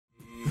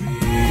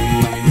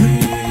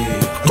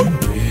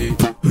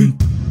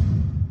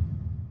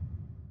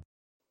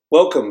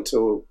Welcome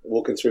to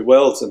Walking Through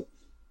Worlds, and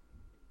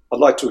I'd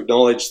like to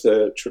acknowledge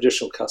the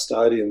traditional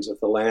custodians of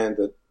the land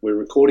that we're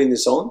recording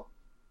this on,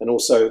 and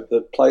also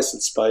the place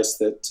and space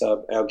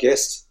that our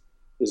guest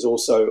is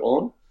also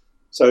on.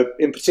 So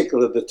in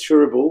particular, the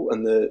Turrbal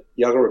and the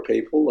Yuggera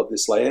people of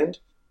this land,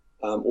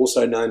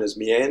 also known as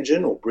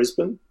Meanjin or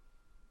Brisbane.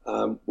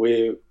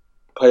 We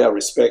pay our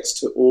respects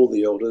to all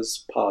the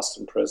elders, past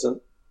and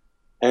present,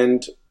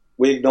 and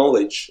we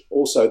acknowledge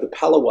also the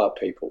Palawa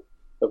people,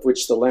 of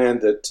which the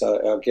land that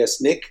our guest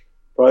Nick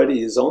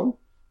Brodie is on,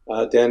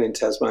 down in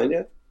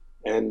Tasmania.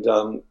 And,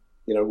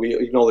 we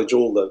acknowledge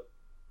all the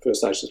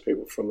First Nations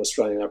people from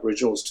Australian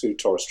Aboriginals to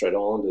Torres Strait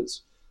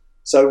Islanders.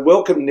 So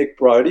welcome Nick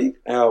Brodie,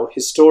 our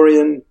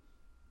historian,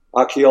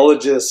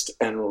 archaeologist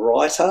and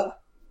writer.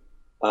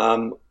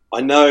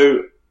 I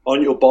know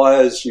on your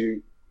bios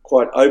you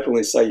quite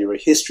openly say you're a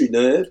history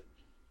nerd.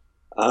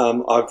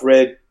 I've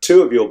read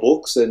two of your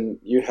books and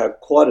you have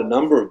quite a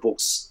number of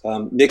books.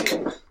 Nick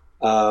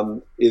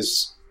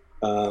is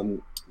the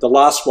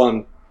last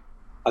one,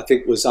 I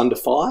think, was Under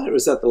Fire.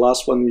 Is that the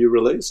last one you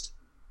released?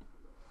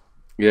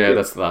 Yeah,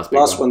 that's the last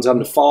one. One's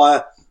Under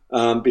Fire.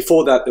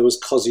 Before that, there was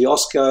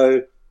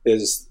Kosciuszko.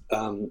 There's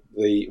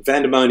the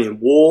Vandemonian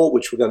War,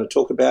 which we're going to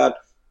talk about,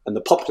 and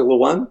the popular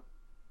one,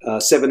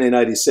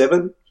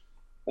 1787,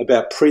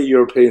 about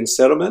pre-European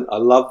settlement. I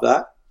love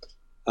that.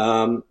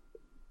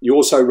 You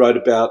also wrote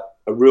about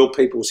a real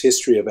people's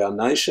history of our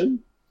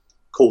nation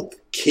called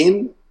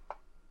Kin.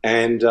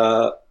 And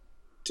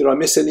did I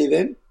miss any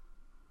then?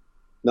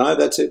 No,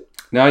 that's it.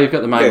 No, you've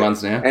got the main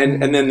ones now.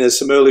 And then there's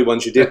some early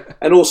ones you did.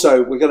 And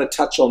also we're going to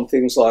touch on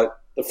things like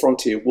the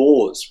frontier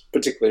wars,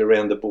 particularly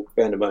around the book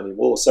Vandemonian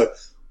War. So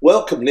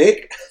welcome,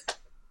 Nick.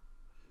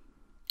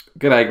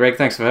 G'day, Greg.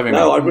 Thanks for having me.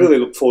 No, I really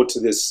look forward to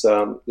this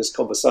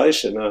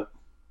conversation.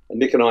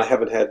 Nick and I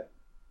haven't had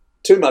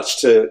too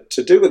much to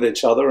do with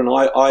each other, and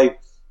I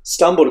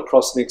stumbled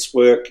across Nick's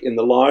work in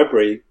the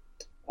library.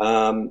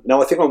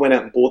 I think I went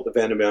out and bought the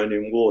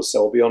Vandemonian War,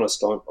 so I'll be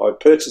honest, I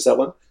purchased that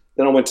one.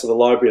 Then I went to the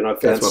library and I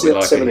found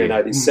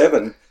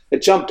 1787.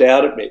 It jumped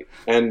out at me,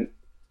 and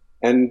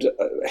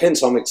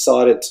hence I'm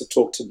excited to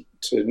talk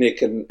to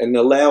Nick and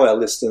allow our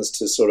listeners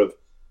to sort of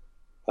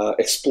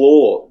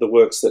explore the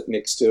works that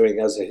Nick's doing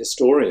as a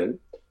historian.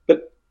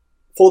 But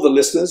for the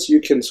listeners,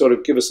 you can sort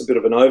of give us a bit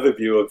of an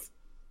overview of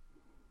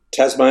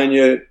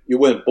Tasmania. You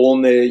weren't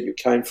born there, you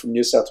came from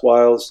New South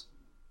Wales.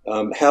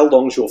 How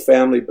long's your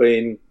family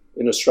been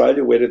in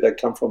Australia? Where did they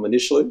come from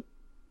initially?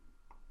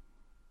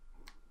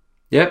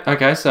 Yep.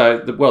 Okay. So,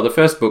 the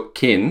first book,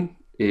 Kin,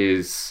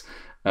 is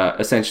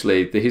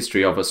essentially the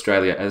history of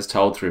Australia as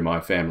told through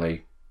my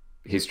family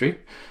history.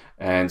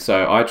 And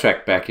so I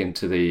tracked back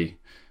into the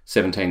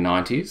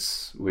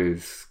 1790s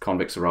with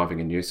convicts arriving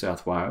in New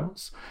South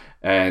Wales.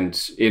 And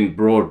in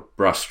broad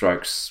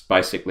brushstrokes,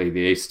 basically the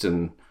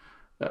eastern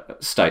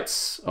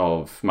states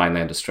of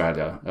mainland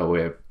Australia are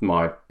where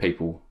my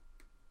people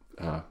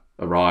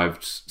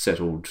arrived,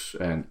 settled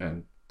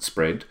and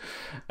spread.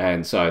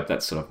 And so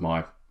that's sort of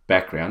my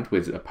background,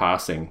 with a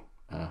passing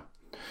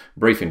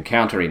brief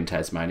encounter in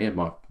Tasmania.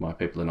 My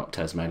people are not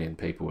Tasmanian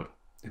people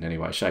in any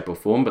way, shape or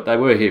form, but they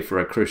were here for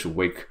a crucial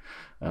week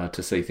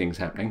to see things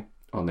happening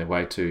on their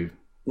way to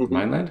the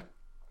mainland.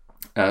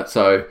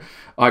 So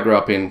I grew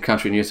up in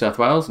country New South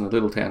Wales in a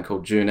little town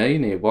called Junee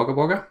near Wagga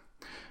Wagga.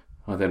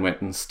 I then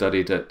went and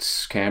studied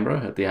at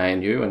Canberra at the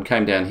ANU and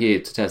came down here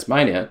to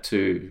Tasmania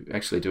to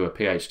actually do a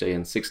PhD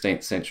in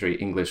 16th century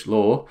English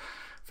law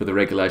for the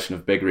regulation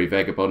of beggary,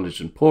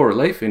 vagabondage and poor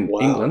relief in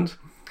England.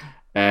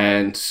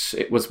 And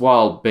it was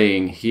while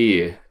being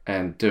here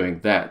and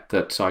doing that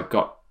I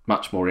got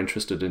much more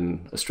interested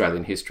in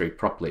Australian history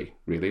properly,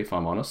 really, if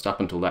I'm honest. Up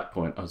until that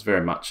point, I was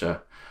very much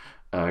a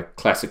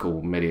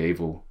classical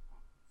medieval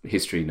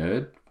history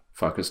nerd,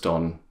 focused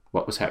on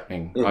what was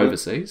happening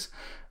overseas.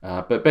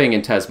 But being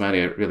in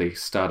Tasmania, it really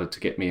started to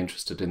get me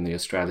interested in the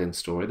Australian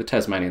story, the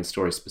Tasmanian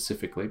story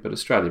specifically, but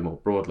Australia more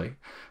broadly.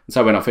 And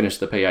so when I finished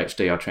the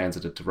PhD, I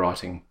transited to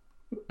writing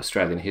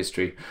Australian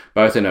history,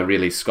 both in a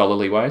really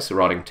scholarly way, so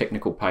writing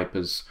technical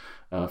papers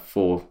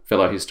for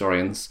fellow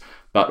historians,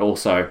 but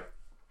also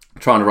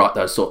trying to write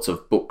those sorts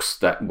of books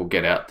that will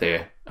get out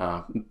there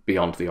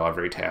beyond the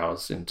ivory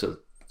towers into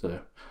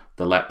the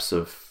laps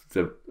of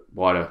the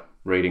wider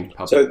reading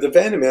public. So the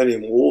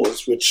Vandemonian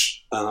Wars,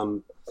 which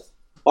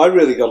I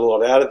really got a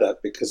lot out of that,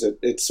 because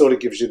it sort of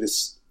gives you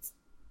this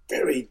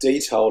very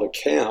detailed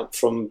account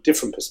from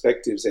different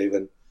perspectives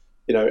even,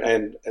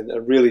 and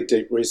a really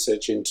deep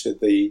research into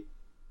the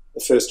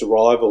first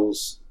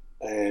arrivals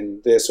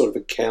and their sort of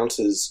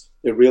encounters,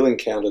 their real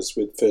encounters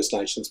with First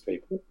Nations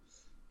people.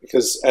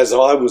 Because as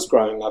I was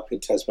growing up in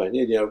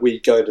Tasmania,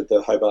 we'd go to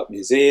the Hobart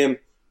Museum,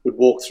 we'd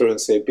walk through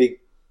and see a big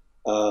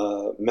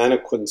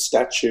mannequin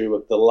statue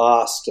of the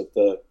last of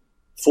the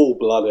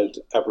full-blooded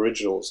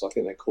Aboriginals, I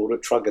think they called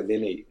it,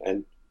 Truganini.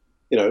 And,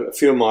 a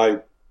few of my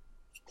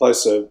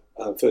closer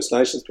First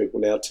Nations people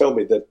now tell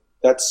me that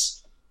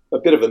that's a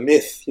bit of a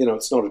myth.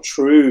 It's not a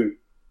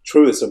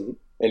truism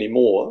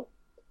anymore.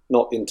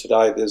 Not in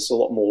today. There's a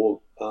lot more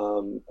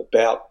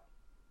about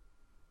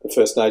the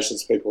First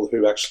Nations people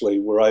who actually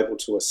were able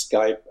to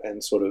escape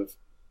and sort of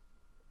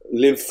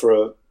live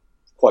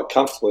quite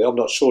comfortably. I'm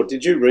not sure.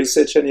 Did you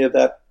research any of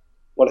that?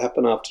 What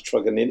happened after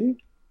Truganini?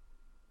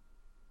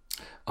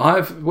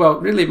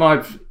 Really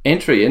my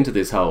entry into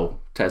this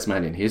whole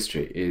Tasmanian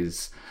history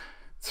is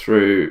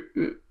through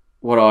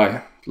what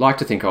I like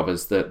to think of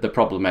as the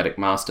problematic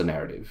master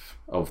narrative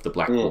of the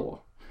Black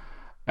War.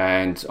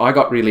 And I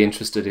got really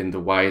interested in the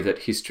way that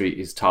history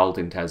is told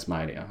in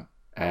Tasmania,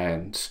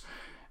 and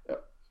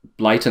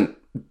blatant,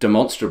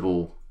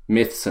 demonstrable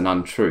myths and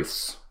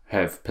untruths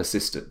have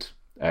persisted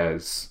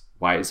as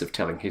ways of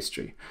telling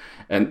history.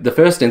 And the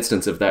first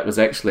instance of that was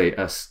actually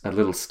a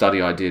little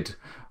study I did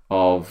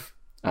of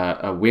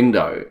a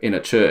window in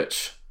a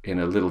church in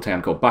a little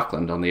town called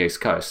Buckland on the east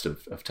coast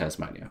of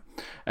Tasmania.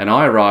 And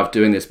I arrived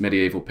doing this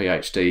medieval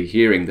PhD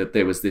hearing that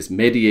there was this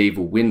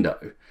medieval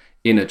window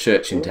in a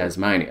church in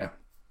Tasmania.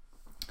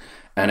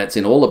 And it's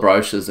in all the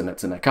brochures and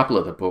it's in a couple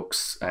of the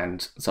books.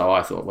 And so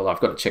I thought, well,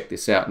 I've got to check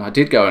this out. And I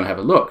did go and have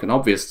a look. And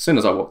obviously, as soon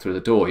as I walked through the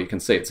door, you can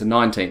see it's a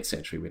 19th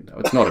century window.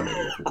 It's not a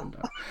medieval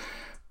window.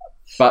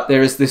 But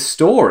there is this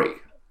story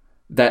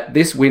that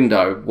this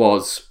window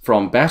was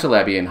from Battle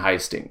Abbey in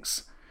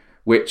Hastings,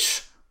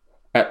 which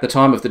at the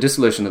time of the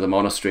dissolution of the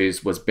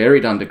monasteries was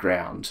buried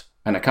underground,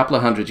 and a couple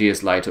of hundred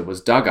years later was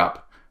dug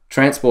up,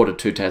 transported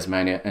to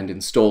Tasmania and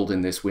installed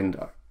in this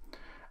window.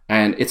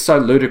 And it's so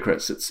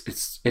ludicrous.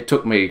 It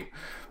took me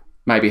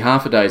maybe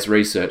half a day's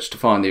research to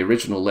find the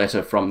original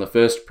letter from the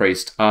first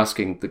priest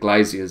asking the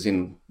glaziers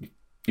in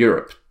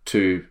Europe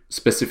to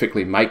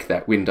specifically make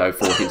that window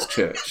for his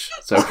church.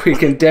 So we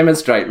can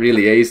demonstrate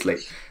really easily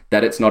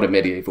that it's not a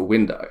medieval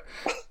window.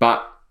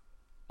 But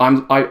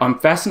I'm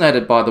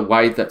fascinated by the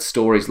way that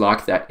stories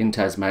like that in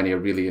Tasmania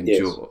really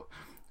endure. Yes.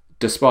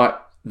 Despite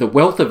the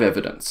wealth of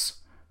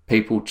evidence,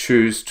 people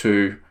choose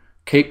to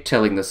keep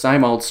telling the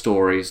same old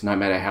stories no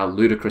matter how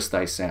ludicrous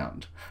they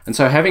sound. And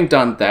so having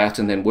done that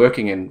and then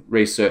working in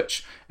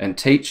research and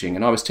teaching,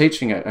 and I was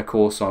teaching a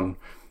course on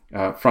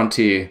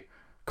frontier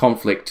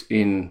conflict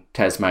in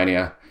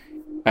Tasmania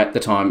at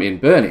the time in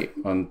Burnie,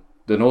 on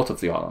the north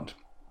of the island.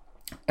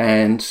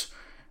 And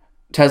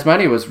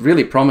Tasmania was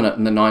really prominent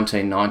in the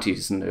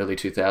 1990s and early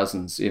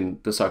 2000s in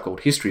the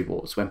so-called history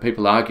wars, when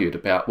people argued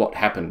about what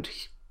happened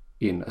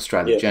in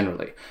Australia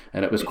generally.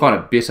 And it was quite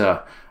a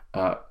bitter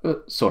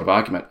sort of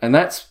argument. And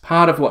that's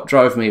part of what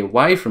drove me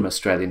away from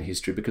Australian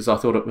history, because I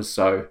thought it was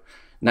so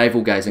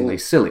navel-gazingly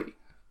silly,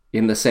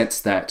 in the sense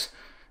that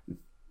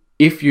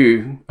if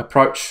you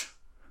approach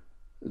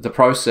the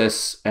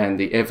process and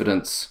the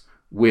evidence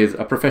with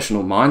a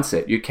professional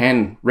mindset, you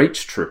can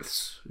reach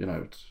truths. You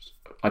know,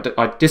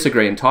 I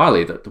disagree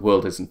entirely that the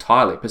world is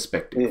entirely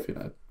perspective. You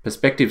know,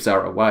 perspectives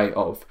are a way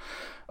of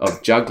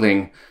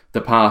juggling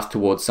the path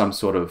towards some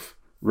sort of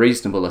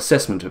reasonable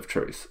assessment of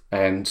truth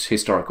and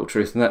historical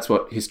truth, and that's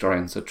what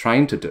historians are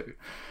trained to do.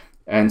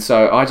 And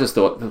so I just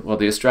thought, well,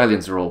 the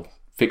Australians are all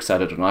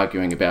fixated on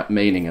arguing about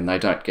meaning and they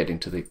don't get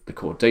into the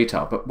core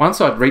detail. But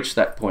once I'd reached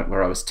that point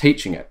where I was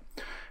teaching it,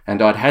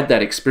 and I'd had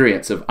that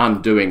experience of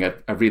undoing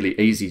a really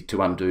easy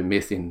to undo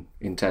myth in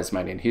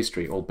Tasmanian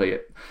history,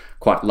 albeit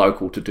quite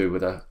local, to do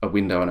with a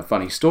window and a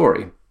funny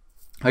story,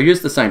 I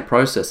used the same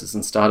processes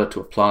and started to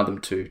apply them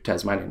to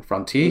Tasmanian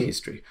frontier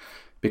history.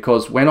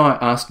 Because when I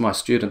asked my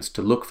students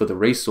to look for the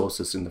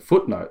resources in the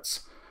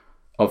footnotes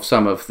of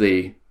some of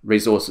the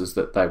resources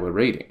that they were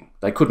reading,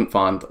 they couldn't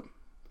find them.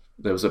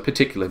 There was a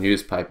particular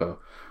newspaper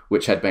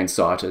which had been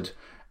cited,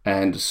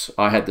 and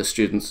I had the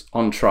students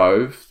on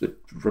Trove, the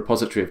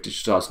repository of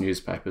digitised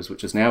newspapers,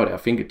 which is now at our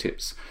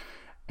fingertips,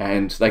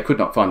 and they could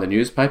not find the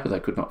newspaper,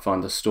 they could not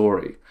find the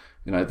story.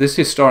 You know, this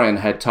historian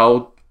had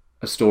told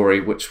a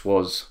story which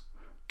was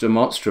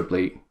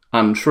demonstrably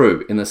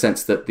untrue, in the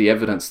sense that the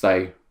evidence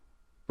they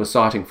were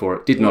citing for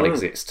it did not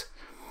exist.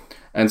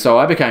 And so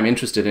I became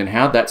interested in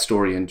how that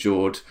story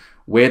endured,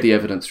 where the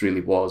evidence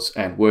really was,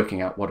 and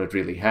working out what had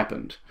really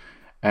happened.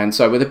 And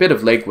so with a bit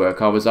of legwork,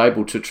 I was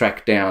able to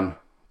track down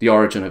the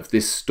origin of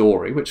this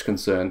story, which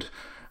concerned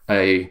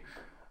a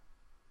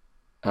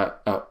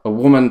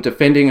woman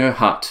defending her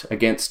hut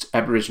against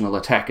Aboriginal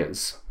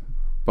attackers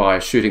by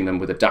shooting them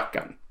with a duck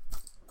gun.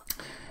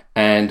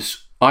 And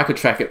I could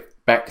track it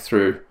back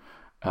through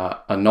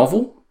a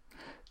novel,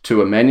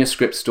 to a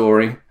manuscript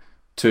story,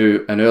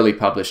 to an early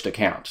published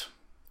account.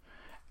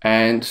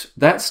 And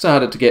that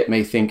started to get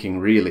me thinking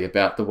really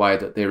about the way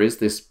that there is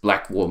this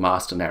Black War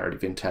master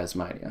narrative in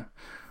Tasmania,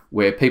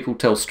 where people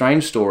tell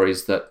strange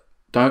stories that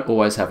don't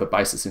always have a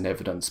basis in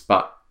evidence,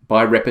 but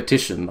by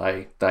repetition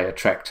they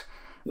attract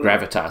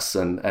gravitas,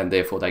 and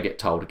therefore they get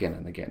told again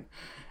and again.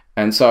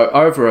 And so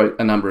over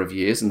a number of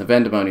years, and the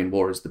Vandemonian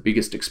War is the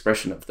biggest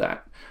expression of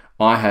that,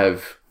 I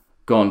have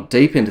gone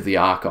deep into the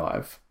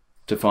archive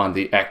to find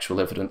the actual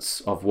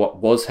evidence of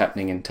what was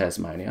happening in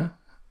Tasmania,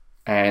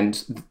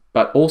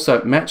 but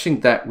also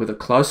matching that with a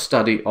close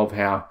study of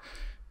how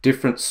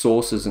different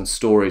sources and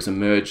stories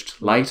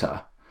emerged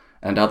later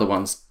and other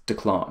ones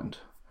declined.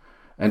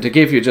 And to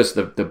give you just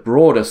the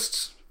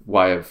broadest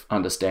way of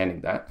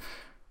understanding that,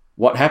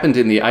 What happened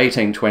in the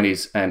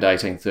 1820s and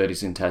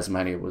 1830s in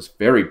Tasmania was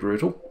very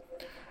brutal,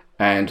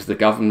 and the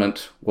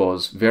government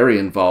was very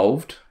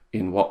involved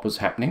in what was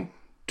happening,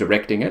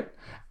 directing it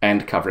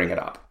and covering it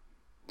up.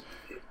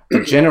 A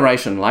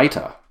generation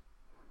later,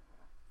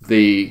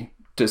 the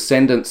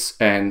descendants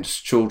and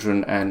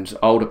children and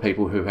older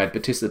people who had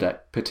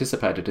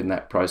participated in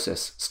that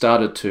process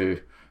started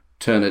to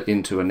turn it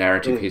into a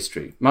narrative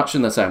history, much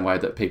in the same way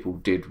that people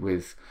did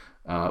with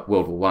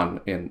World War I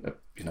in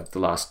the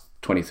last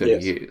 20,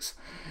 30 years.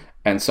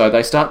 And so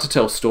they start to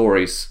tell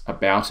stories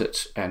about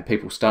it, and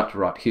people start to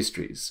write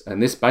histories.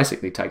 And this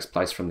basically takes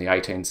place from the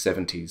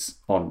 1870s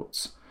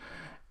onwards.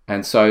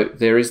 And so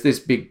there is this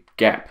big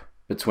gap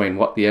between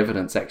what the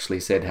evidence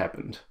actually said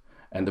happened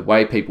and the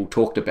way people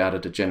talked about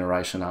it a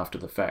generation after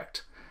the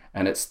fact.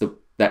 And it's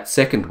that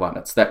second one,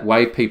 it's that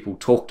way people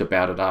talked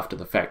about it after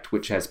the fact,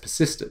 which has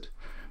persisted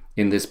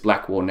in this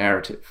Black War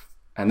narrative.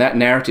 And that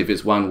narrative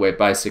is one where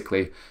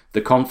basically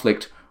the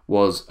conflict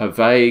was a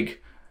vague,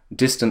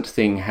 distant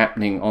thing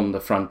happening on the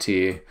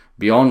frontier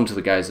beyond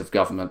the gaze of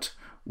government,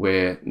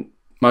 where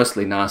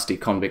mostly nasty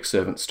convict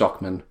servant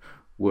stockmen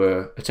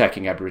were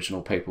attacking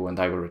Aboriginal people and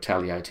they were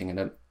retaliating.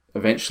 And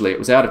eventually it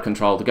was out of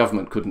control. The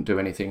government couldn't do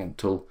anything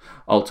until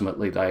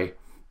ultimately they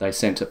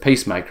sent a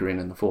peacemaker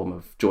in the form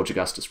of George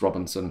Augustus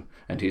Robinson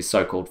and his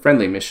so-called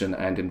friendly mission,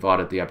 and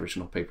invited the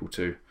Aboriginal people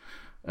to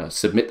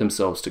submit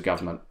themselves to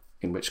government,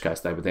 in which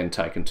case they were then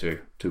taken to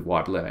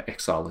Wi3W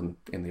exile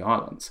in the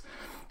islands.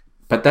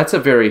 But that's a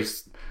very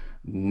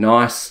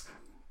nice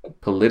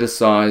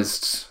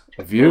politicised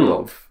view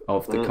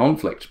of the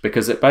conflict,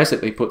 because it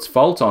basically puts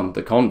fault on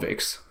the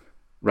convicts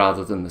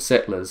rather than the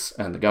settlers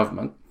and the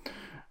government,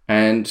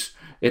 and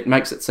it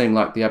makes it seem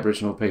like the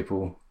Aboriginal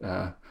people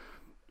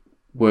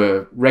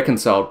were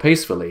reconciled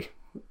peacefully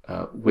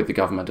with the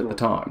government at the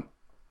time,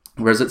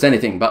 whereas it's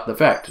anything but the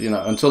fact.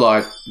 Until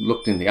I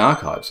looked in the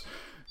archives,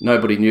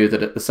 nobody knew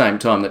that at the same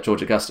time that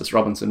George Augustus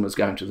Robinson was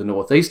going to the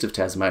northeast of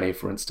Tasmania,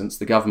 for instance,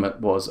 the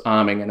government was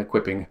arming and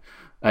equipping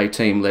a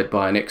team led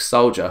by an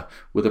ex-soldier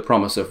with a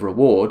promise of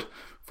reward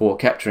for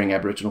capturing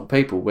Aboriginal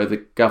people, where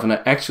the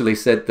governor actually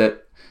said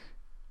that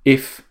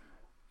if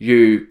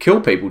you kill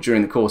people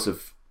during the course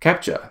of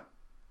capture,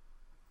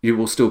 you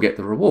will still get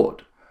the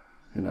reward.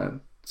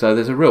 So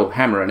there's a real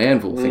hammer and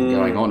anvil thing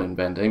going on in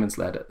Van Diemen's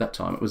Land at that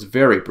time. It was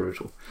very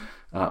brutal,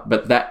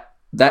 but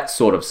that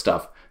sort of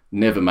stuff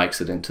never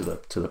makes it into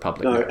the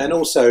public. No, narrative. And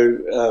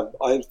also,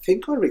 I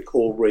think I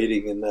recall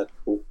reading in that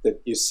book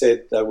that you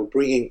said they were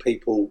bringing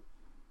people,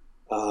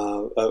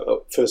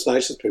 First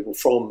Nations people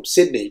from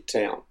Sydney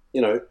town,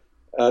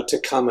 to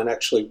come and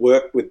actually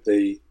work with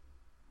the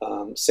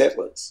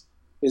settlers.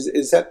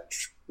 Is that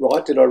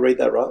right? Did I read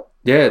that right?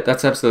 Yeah,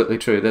 that's absolutely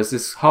true. There's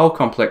this whole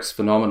complex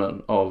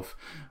phenomenon of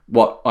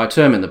what I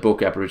term in the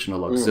book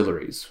Aboriginal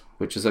auxiliaries,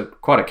 which is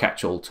quite a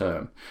catch-all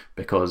term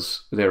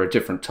because there are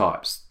different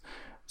types.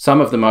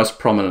 Some of the most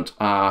prominent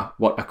are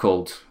what are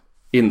called,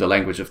 in the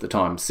language of the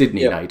time,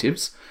 Sydney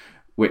natives,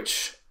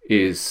 which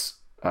is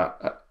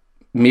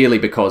merely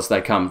because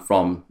they come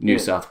from New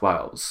South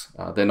Wales.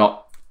 They're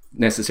not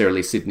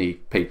necessarily Sydney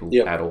people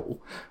at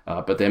all,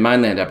 but they're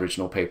mainland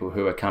Aboriginal people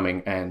who are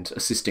coming and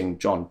assisting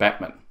John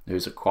Batman,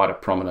 who's quite a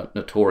prominent,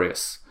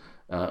 notorious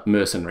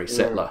mercenary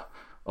settler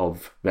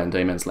of Van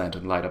Diemen's Land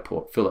and later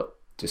Port Phillip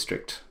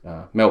district,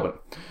 Melbourne.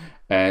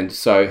 And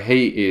so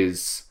he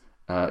is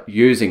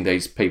using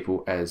these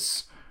people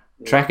as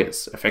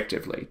trackers,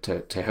 effectively,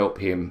 to help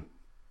him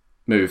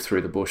move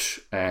through the bush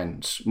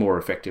and more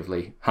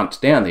effectively hunt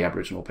down the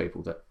Aboriginal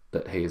people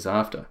that he is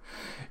after.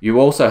 You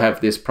also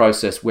have this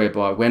process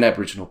whereby when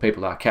Aboriginal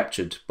people are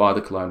captured by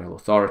the colonial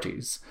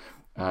authorities,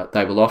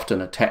 they will often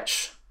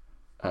attach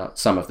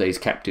some of these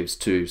captives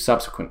to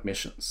subsequent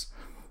missions.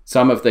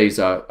 Some of these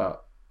are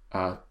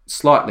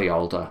slightly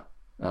older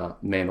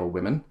men or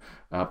women,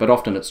 but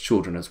often it's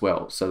children as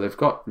well. So they've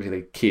got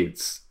really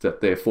kids that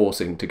they're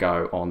forcing to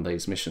go on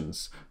these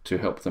missions to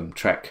help them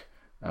track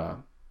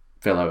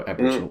fellow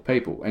Aboriginal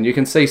people. And you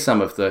can see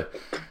some of the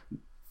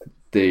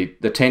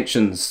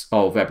tensions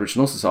of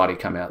Aboriginal society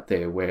come out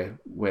there, where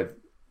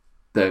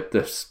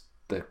the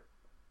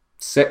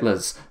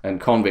settlers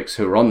and convicts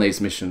who are on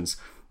these missions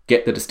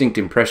get the distinct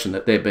impression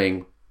that they're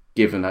being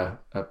given a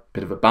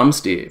bit of a bum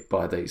steer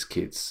by these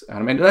kids. And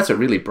I mean, that's a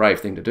really brave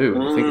thing to do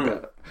when you think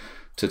about it,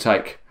 to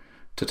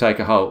take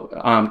a whole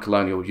armed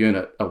colonial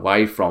unit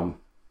away from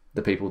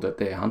the people that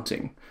they're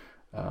hunting.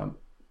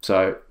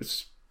 So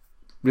it's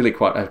really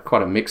quite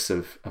a mix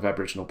of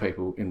Aboriginal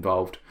people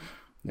involved,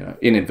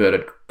 in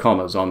inverted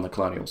commas, on the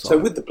colonial side. So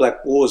with the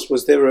Black Wars,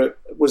 was there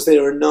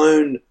a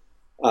known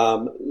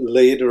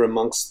leader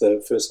amongst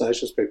the First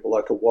Nations people,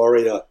 like a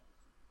warrior?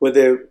 Were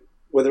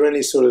there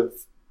any sort of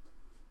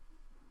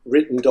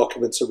written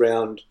documents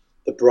around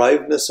the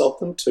braveness of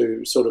them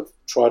to sort of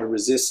try to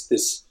resist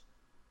this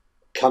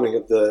coming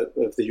of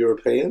the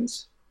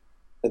Europeans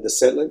and the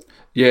settling?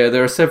 Yeah,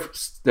 there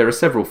are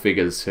several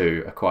figures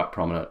who are quite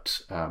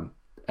prominent,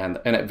 and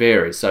it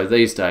varies. So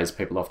these days,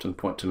 people often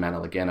point to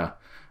Manalagenna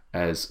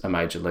as a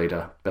major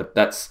leader, but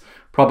that's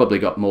probably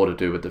got more to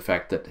do with the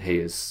fact that he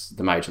is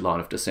the major line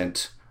of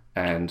descent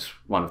and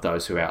one of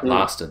those who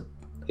outlasted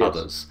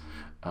others.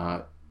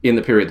 In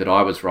the period that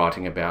I was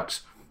writing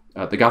about,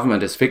 the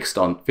government is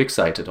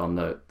fixated on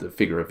the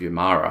figure of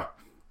Umara,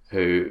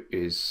 who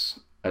is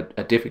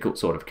a difficult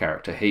sort of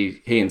character.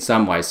 He in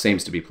some ways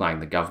seems to be playing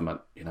the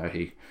government.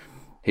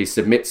 He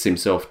submits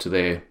himself to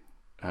their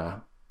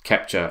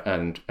capture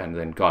and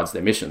then guides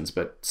their missions,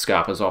 but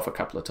scarpers off a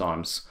couple of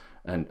times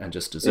and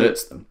just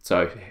deserts them.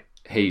 So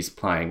he's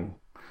playing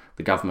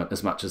the government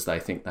as much as they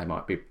think they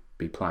might be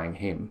playing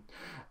him.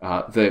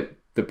 The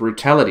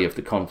brutality of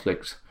the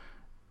conflict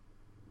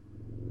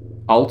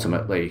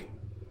ultimately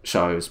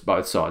shows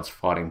both sides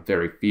fighting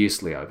very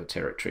fiercely over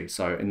territory.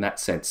 So in that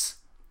sense,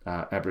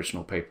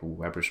 Aboriginal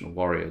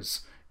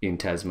warriors in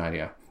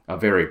Tasmania are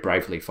very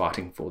bravely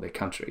fighting for their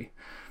country.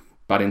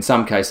 But in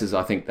some cases,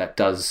 I think that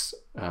does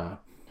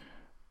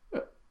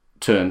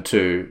turn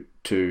to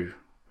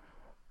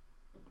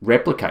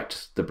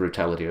replicate the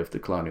brutality of the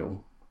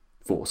colonial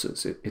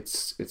forces.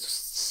 It's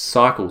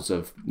cycles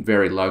of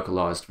very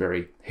localised,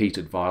 very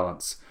heated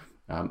violence.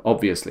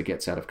 Obviously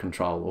gets out of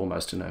control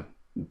almost in a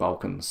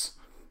Balkans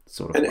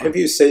sort of And way. have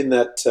you seen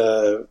that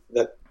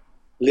that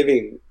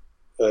living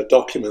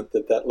document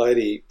that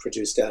lady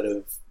produced out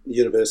of the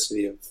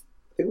University of,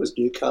 I think it was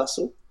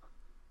Newcastle?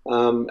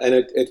 And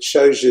it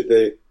shows you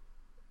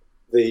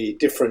the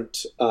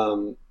different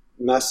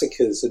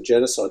massacres and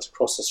genocides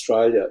across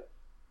Australia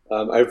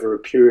over a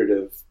period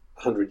of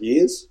 100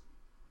 years,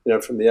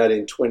 from the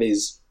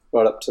 1820s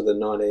right up to the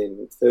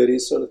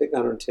 1930s sort of thing,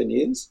 110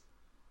 years.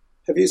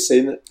 Have you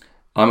seen it?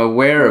 I'm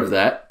aware of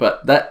that,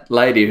 but that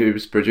lady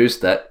who's produced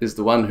that is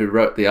the one who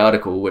wrote the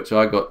article, which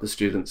I got the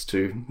students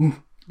to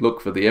look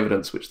for the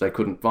evidence which they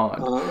couldn't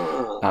find.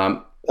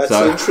 That's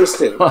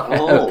interesting.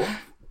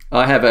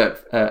 I have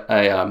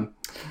a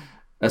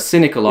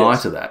cynical eye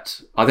to that.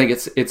 I think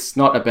it's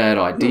not a bad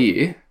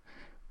idea,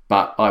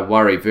 but I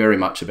worry very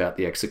much about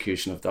the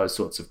execution of those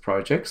sorts of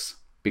projects,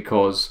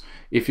 because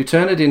if you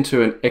turn it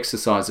into an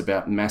exercise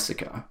about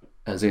massacre,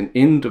 as in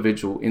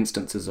individual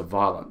instances of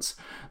violence,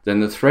 then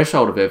the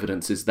threshold of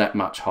evidence is that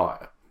much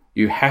higher.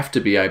 You have to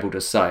be able to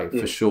say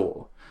for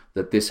sure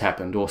that this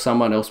happened, or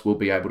someone else will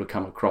be able to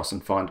come across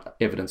and find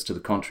evidence to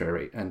the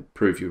contrary and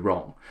prove you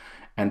wrong.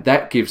 And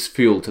that gives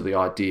fuel to the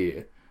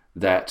idea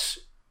that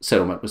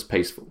settlement was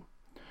peaceful.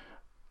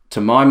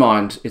 To my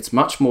mind, it's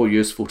much more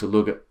useful to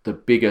look at the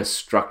bigger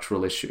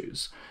structural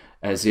issues,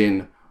 as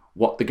in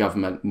what the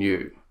government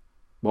knew,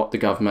 what the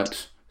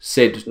government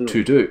said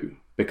to do,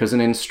 because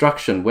an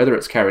instruction, whether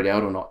it's carried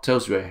out or not,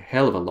 tells you a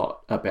hell of a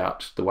lot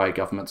about the way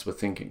governments were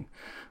thinking.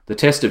 The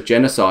test of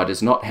genocide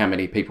is not how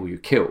many people you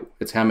kill,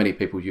 it's how many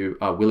people you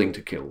are willing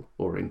to kill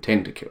or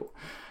intend to kill.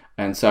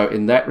 And so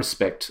in that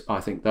respect,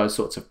 I think those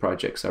sorts of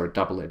projects are a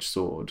double-edged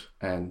sword,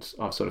 and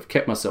I've sort of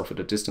kept myself at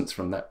a distance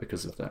from that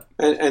because of that.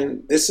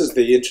 And this is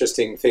the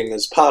interesting thing,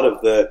 as part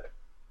of the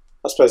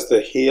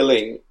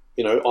healing,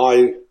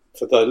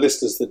 for the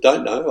listeners that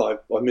don't know,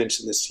 I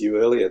mentioned this to you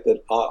earlier,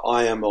 that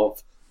I am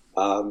of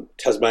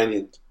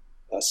Tasmanian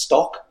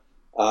stock,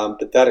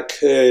 but that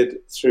occurred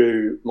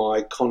through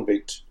my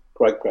convict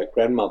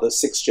great-great-grandmother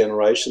 6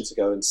 generations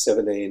ago in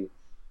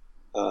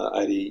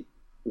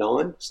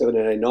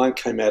 1789,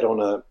 came out on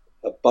a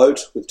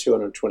boat with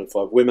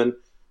 225 women.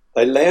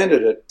 They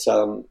landed at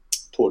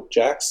Port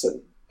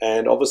Jackson,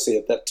 and obviously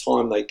at that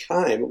time they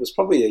came, it was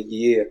probably a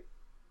year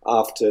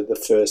after the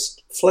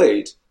first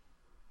fleet,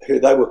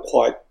 they were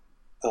quite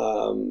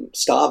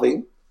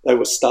starving. They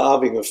were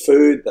starving of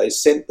food. They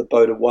sent the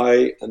boat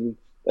away, and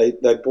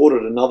they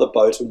boarded another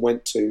boat and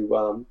went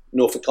to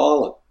Norfolk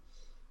Island.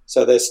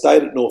 So they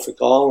stayed at Norfolk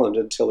Island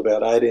until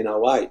about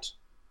 1808.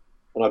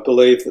 And I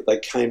believe that they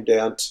came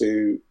down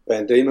to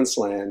Van Diemen's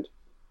Land.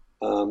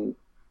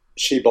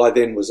 She by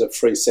then was a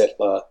free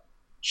settler.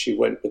 She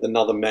went with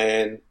another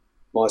man,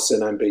 my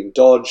surname being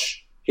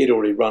Dodge. He'd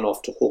already run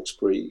off to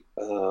Hawkesbury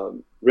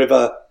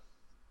River,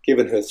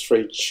 given her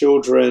 3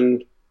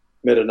 children,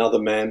 met another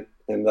man,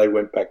 and they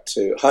went back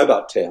to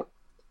Hobart Town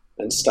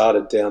and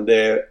started down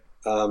there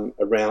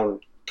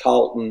around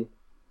Carlton,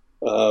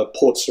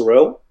 Port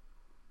Sorell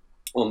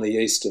on the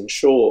eastern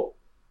shore.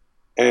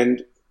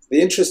 And the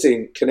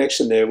interesting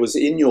connection there was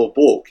in your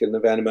book, in the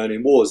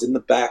Vandemonian Wars, in the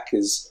back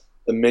is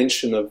the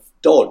mention of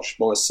Dodge,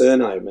 my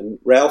surname. And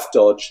Ralph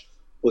Dodge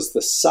was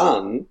the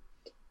son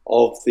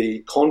of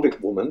the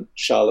convict woman,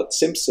 Charlotte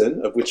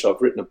Simpson, of which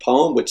I've written a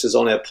poem, which is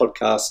on our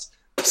podcast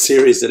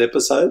series and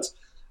episodes.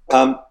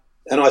 And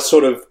I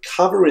sort of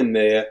cover in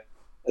there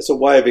as a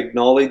way of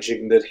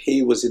acknowledging that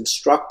he was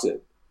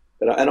instructed.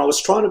 And I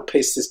was trying to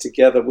piece this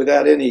together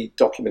without any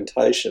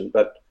documentation,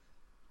 but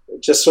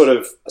just sort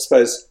of, I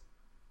suppose,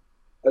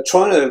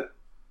 trying to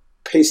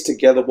piece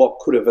together what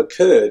could have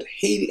occurred.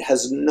 He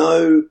has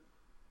no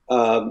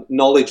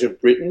knowledge of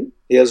Britain.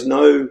 He has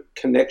no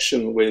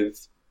connection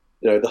with,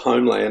 the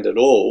homeland at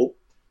all.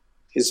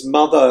 His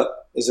mother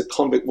is a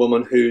convict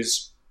woman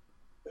whose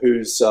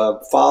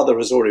father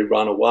has already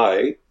run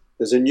away.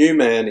 There's a new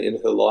man in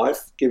her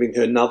life, giving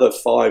her another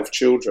 5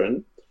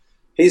 children.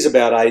 He's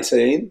about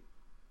 18.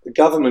 the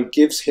government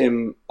gives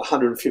him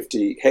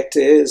 150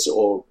 hectares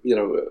or,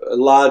 a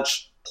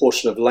large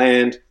portion of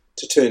land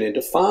to turn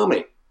into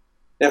farming.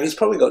 Now, he's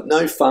probably got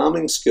no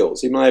farming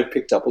skills. He may have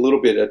picked up a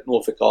little bit at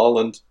Norfolk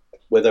Island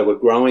where they were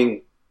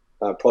growing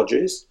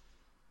produce.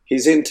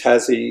 He's in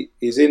Tassie,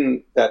 he's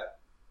in that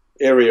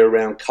area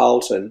around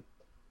Carlton,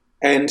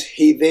 and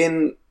he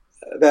then,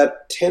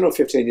 about 10 or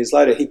 15 years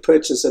later, he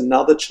purchased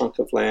another chunk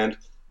of land,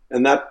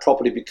 and that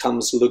property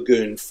becomes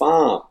Lagoon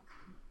Farm,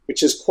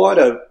 which is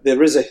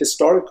there is a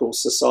historical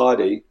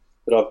society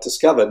that I've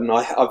discovered, and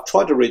I've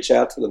tried to reach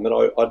out to them,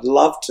 and I'd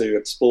love to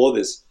explore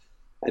this.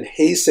 And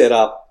he set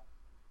up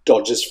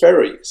Dodges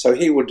Ferry. So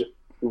he would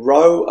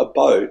row a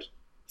boat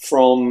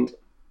from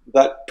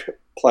that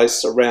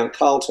place around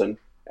Carlton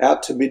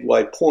out to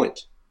Midway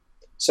Point,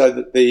 so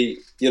that the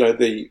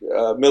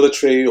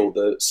military or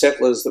the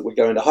settlers that were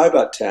going to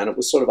Hobart Town, it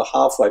was sort of a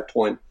halfway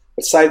point.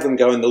 It saved them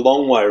going the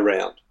long way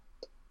around.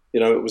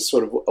 It was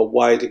sort of a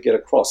way to get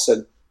across,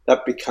 and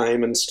that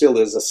became, and still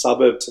is, a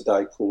suburb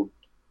today called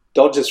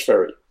Dodges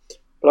Ferry.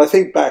 But I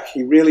think back,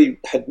 he really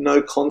had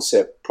no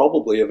concept,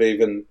 probably, of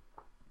even,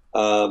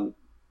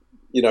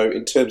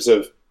 in terms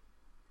of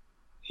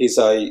he's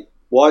a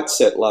white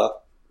settler,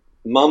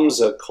 mum's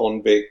a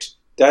convict,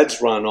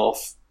 dad's run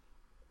off,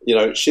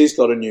 she's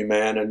got a new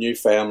man, a new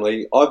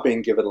family, I've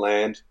been given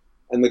land,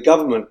 and the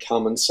government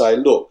come and say,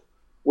 look,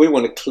 we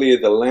want to clear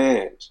the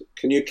land.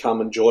 Can you come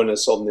and join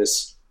us on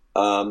this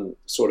line,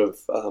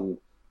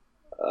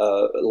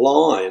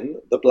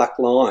 the black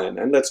line,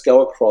 and let's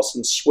go across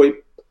and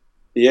sweep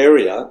the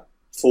area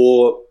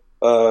for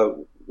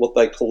what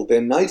they call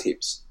their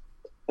natives.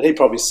 And he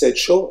probably said,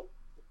 sure,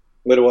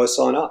 where do I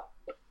sign up?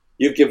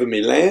 You've given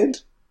me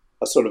land,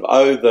 I sort of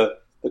owe the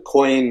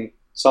Queen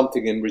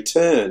something in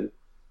return.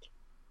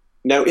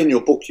 Now, in your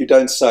book, you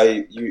don't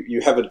say,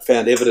 you haven't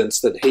found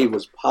evidence that he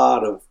was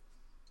part of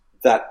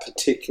that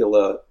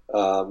particular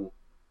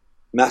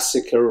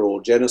massacre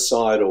or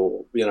genocide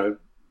or,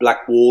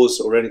 black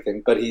wars or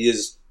anything, but he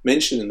is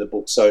mentioned in the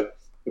book. So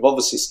you've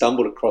obviously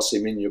stumbled across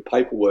him in your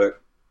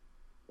paperwork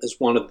as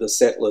one of the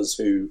settlers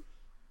who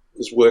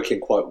was working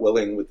quite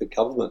willing with the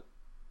government.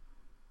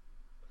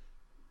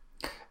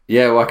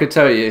 Yeah, well, I could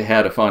tell you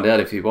how to find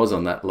out if he was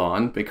on that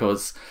line,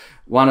 because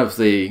one of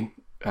the,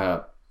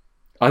 I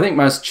think,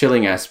 most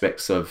chilling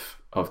aspects of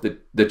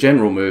the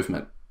general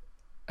movement,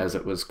 as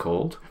it was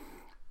called,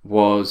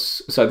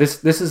 was, so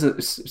this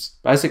is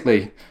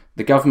basically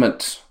the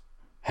government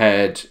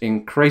had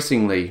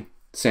increasingly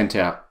sent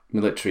out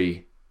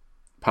military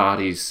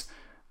parties,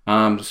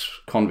 armed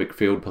convict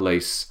field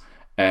police,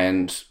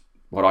 and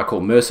what I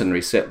call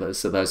mercenary settlers,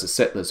 so those are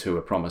settlers who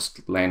were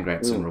promised land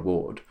grants and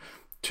reward,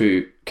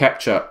 to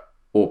capture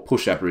or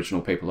push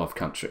Aboriginal people off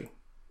country.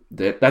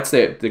 That's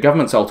the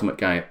government's ultimate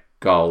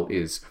goal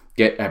is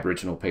get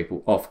Aboriginal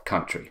people off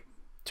country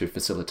to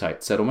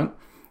facilitate settlement,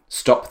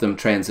 stop them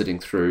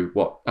transiting through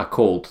what are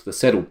called the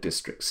settled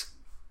districts.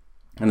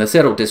 And the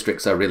settled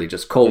districts are really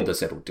just called the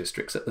settled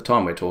districts. At the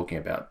time we're talking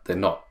about, they're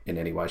not in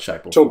any way,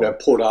 shape or form about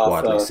Port Arthur,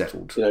 widely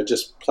settled.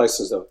 Just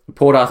places of...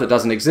 Port Arthur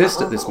doesn't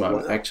exist at this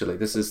moment, actually.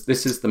 This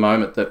is the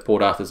moment that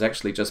Port Arthur's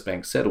actually just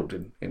being settled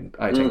in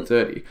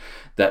 1830,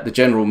 that the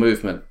general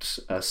movement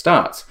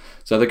starts.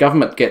 So the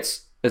government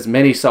gets as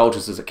many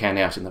soldiers as it can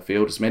out in the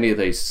field, as many of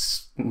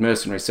these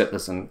mercenary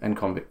settlers and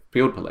convict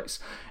field police,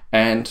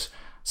 and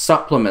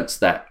supplements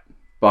that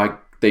by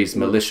these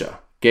militia,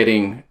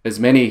 getting as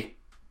many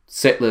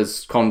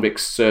settlers,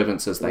 convicts,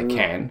 servants as they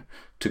can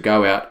to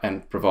go out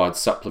and provide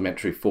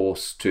supplementary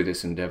force to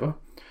this endeavour.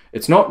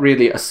 It's not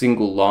really a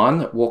single line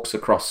that walks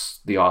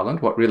across the island.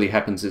 What really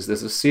happens is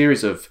there's a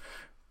series of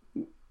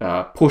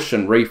push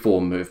and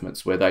reform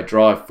movements where they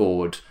drive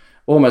forward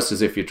almost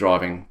as if you're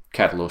driving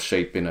cattle or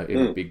sheep in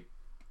a big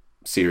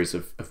series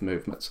of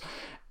movements.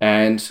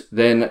 And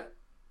then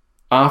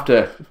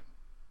after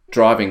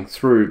driving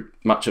through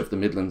much of the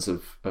Midlands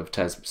of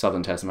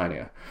southern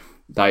Tasmania,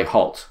 they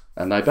halt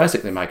and they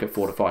basically make a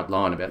fortified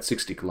line about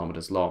 60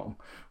 kilometres long,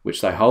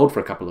 which they hold for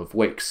a couple of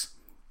weeks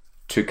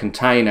to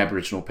contain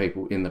Aboriginal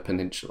people in the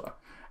peninsula.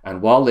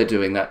 And while they're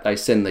doing that, they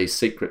send these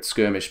secret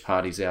skirmish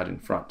parties out in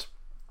front.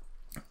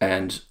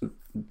 And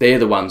they're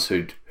the ones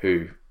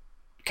who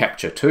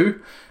capture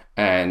too.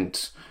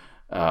 And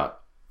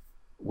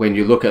when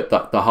you look at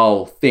the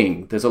whole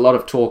thing, there's a lot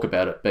of talk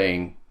about it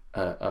being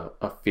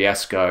a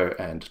fiasco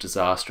and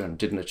disaster and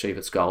didn't achieve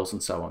its goals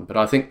and so on. But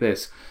I think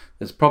there's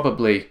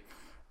probably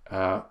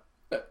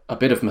a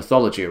bit of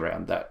mythology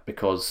around that,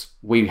 because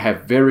we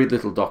have very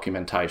little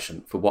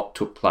documentation for what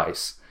took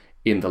place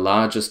in the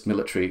largest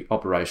military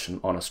operation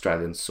on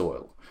Australian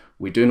soil.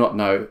 We do not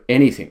know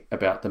anything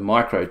about the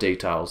micro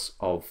details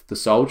of the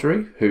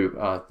soldiery, who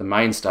are the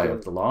mainstay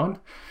of the line.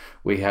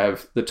 We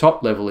have the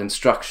top level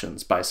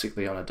instructions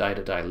basically on a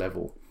day-to-day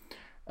level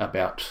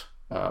about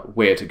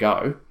where to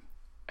go.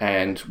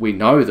 And we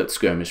know that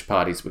skirmish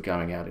parties were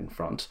going out in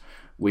front.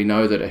 We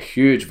know that a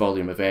huge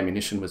volume of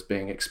ammunition was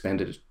being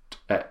expended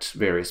at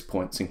various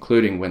points,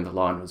 including when the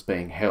line was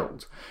being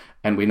held.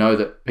 And we know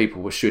that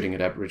people were shooting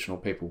at Aboriginal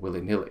people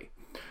willy-nilly.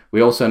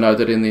 We also know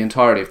that in the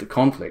entirety of the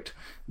conflict,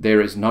 there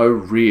is no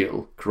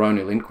real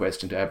coronial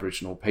inquest into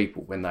Aboriginal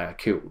people when they are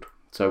killed.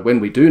 So when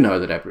we do know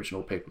that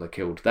Aboriginal people are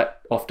killed,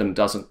 that often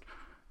doesn't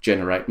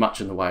generate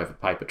much in the way of a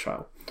paper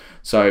trail.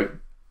 So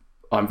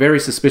I'm very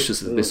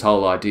suspicious of this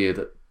whole idea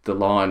that the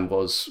line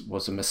was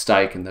a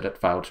mistake and that it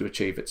failed to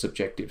achieve its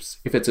objectives.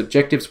 If its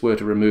objectives were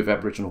to remove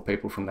Aboriginal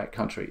people from that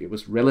country, it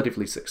was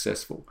relatively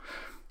successful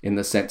in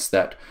the sense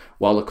that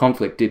while the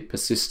conflict did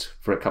persist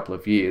for a couple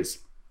of years,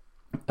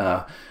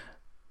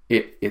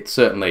 it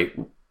certainly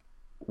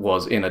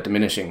was in a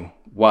diminishing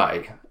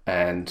way,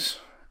 and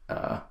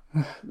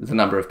the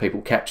number of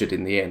people captured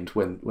in the end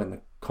when the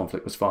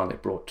conflict was finally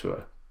brought to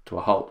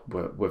a halt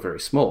were very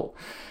small.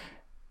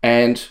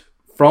 And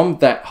from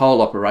that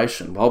whole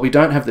operation, while we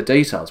don't have the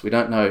details, we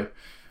don't know,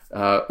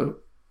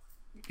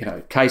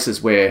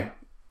 cases where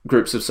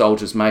groups of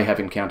soldiers may have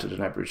encountered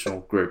an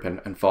Aboriginal group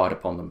and fired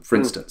upon them, for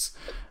instance.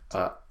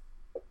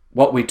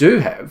 What we do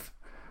have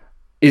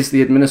is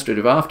the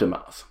administrative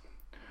aftermath.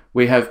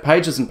 We have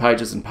pages and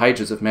pages and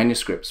pages of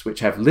manuscripts which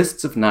have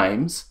lists of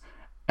names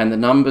and the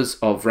numbers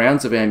of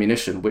rounds of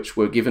ammunition which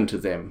were given to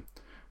them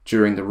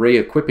during the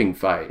re-equipping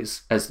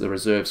phase as the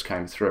reserves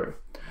came through.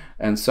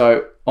 And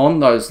so on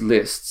those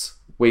lists,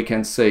 we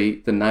can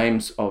see the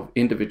names of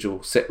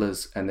individual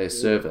settlers and their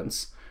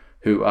servants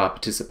who are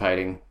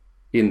participating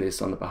in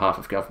this on the behalf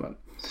of government.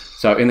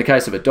 So in the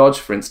case of a Dodge,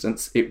 for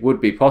instance, it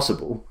would be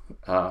possible,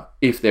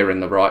 if they're in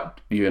the right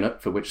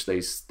unit for which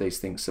these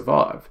things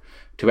survive,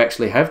 to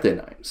actually have their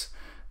names.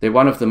 They're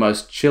one of the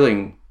most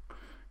chilling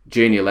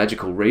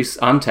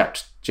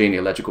untapped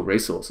genealogical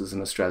resources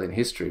in Australian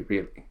history,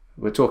 really.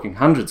 We're talking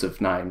hundreds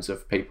of names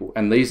of people,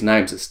 and these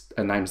names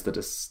are names that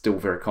are still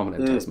very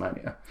common in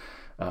Tasmania,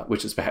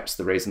 which is perhaps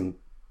the reason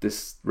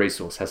this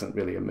resource hasn't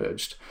really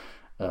emerged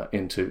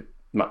into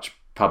much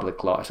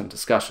public light and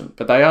discussion.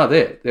 But they are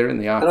there. They're in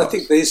the archives. And I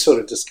think these sort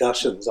of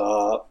discussions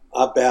are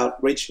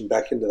about reaching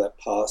back into that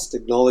past,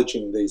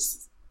 acknowledging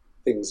these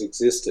things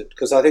existed.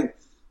 Because I think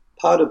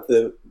part of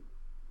the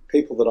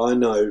people that I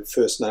know,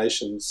 First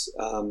Nations,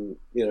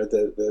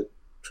 the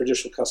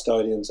traditional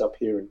custodians up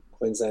here in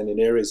Queensland in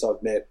areas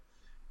I've met,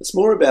 it's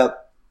more about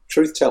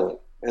truth-telling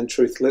and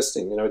truth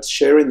listening. It's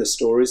sharing the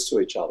stories to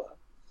each other.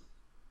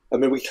 I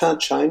mean, we can't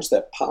change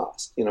that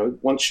past.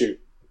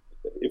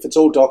 If it's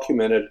all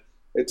documented,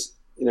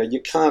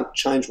 you can't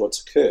change what's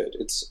occurred.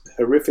 It's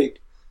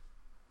horrific.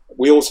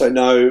 We also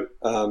know,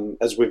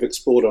 as we've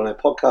explored on our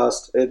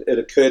podcast, it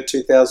occurred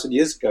 2,000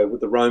 years ago with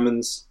the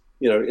Romans,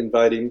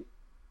 invading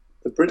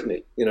the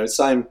Brittany.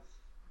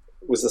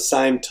 Was the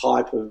same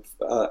type of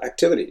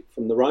activity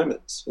from the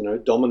Romans.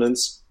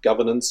 Dominance,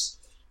 governance.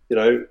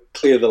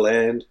 Clear the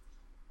land.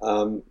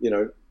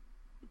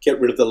 Get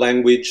rid of the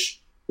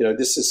language.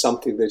 This is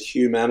something that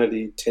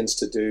humanity tends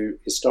to do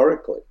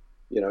historically.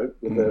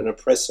 With an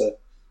oppressor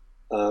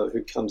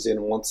who comes in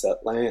and wants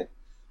that land.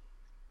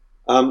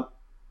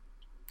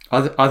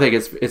 I think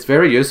it's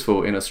very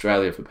useful in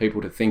Australia for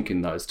people to think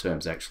in those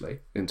terms, actually,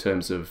 in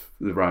terms of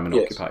the Roman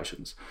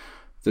occupations.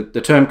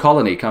 The term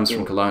colony comes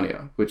from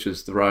colonia, which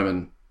is the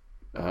Roman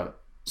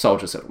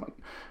soldier settlement.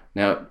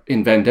 Now,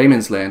 in Van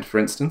Diemen's Land, for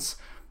instance,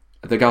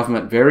 the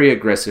government very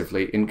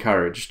aggressively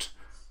encouraged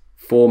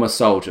former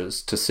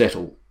soldiers to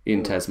settle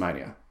in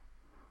Tasmania.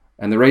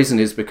 And the reason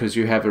is because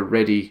you have a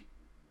ready-made,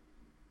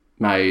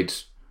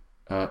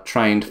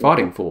 trained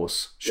fighting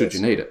force, should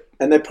you need it.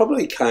 And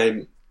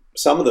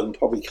some of them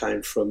probably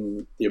came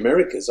from the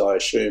Americas, I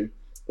assume.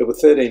 There were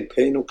 13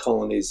 penal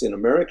colonies in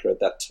America at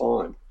that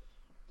time.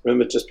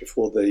 Remember, just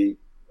before the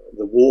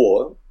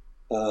war,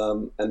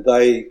 and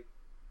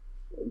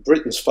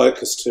Britain's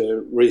focus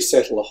to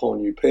resettle a whole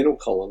new penal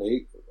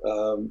colony,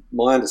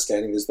 my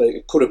understanding is that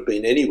it could have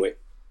been anywhere. It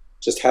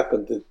just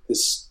happened that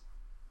this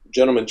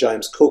gentleman,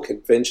 James Cook,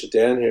 had ventured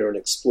down here and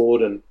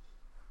explored and,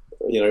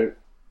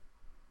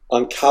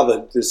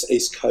 uncovered this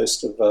east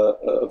coast of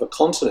a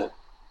continent,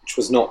 which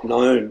was not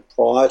known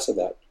prior to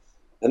that.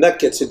 And that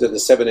gets into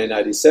the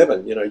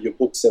 1787, your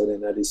book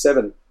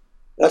 1787.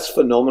 That's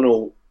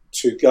phenomenal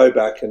to go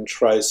back and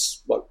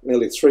trace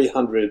nearly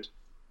 300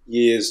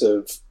 years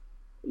of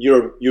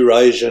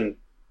Eurasian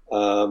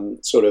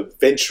sort of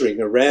venturing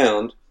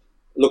around.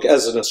 Look,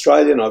 as an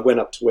Australian, I went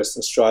up to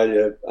Western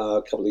Australia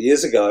a couple of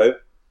years ago,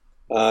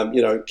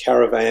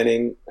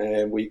 caravanning,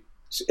 and we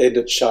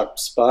ended at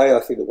Sharks Bay, I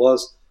think it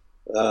was,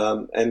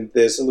 and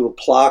there's a little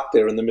plaque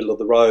there in the middle of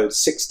the road,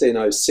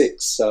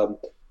 1606,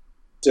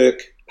 Dirk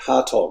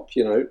Hartog,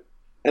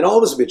 and I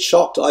was a bit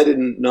shocked. I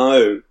didn't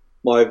know.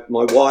 My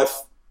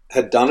wife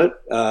had done it,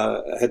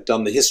 had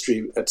done the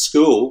history at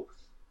school,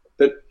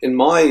 but in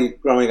my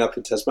growing up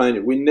in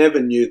Tasmania, we never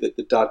knew that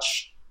the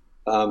Dutch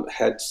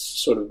had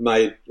sort of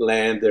made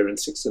land there in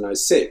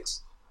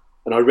 1606.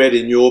 And I read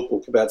in your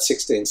book about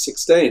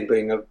 1616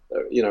 being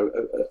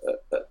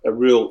a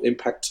real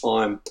impact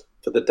time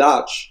for the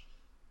Dutch.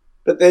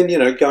 But then,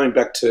 going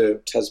back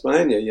to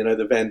Tasmania,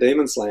 the Van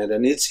Diemen's Land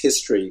and its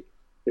history,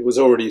 it was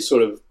already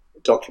sort of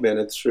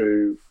documented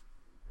through,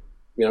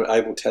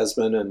 Abel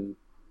Tasman and,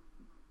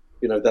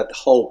 that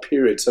whole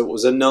period. So it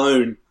was a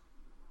known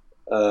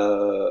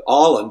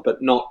island,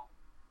 but not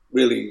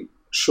really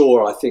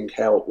sure, I think,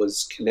 how it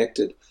was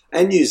connected.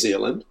 And New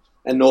Zealand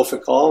and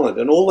Norfolk Island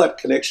and all that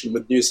connection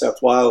with New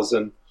South Wales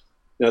and,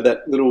 you know,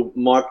 that little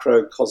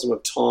microcosm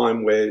of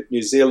time where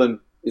New Zealand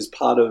is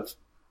part of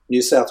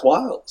New South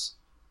Wales.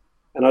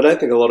 And I don't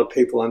think a lot of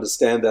people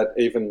understand that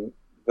even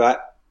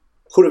that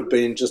could have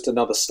been just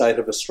another state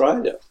of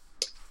Australia,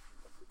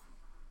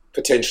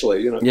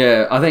 potentially, you know.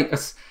 Yeah, I think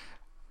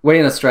we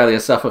in Australia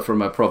suffer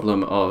from a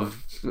problem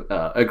of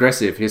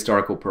aggressive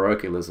historical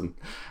parochialism.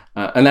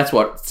 And that's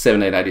what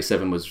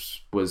 1787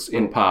 was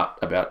in part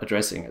about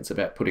addressing. It's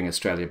about putting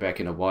Australia back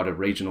in a wider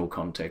regional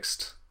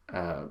context.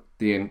 I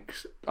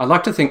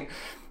like to think,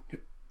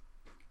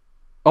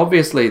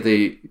 obviously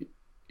the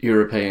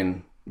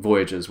European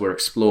voyagers were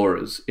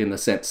explorers in the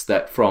sense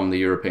that from the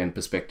European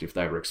perspective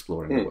they were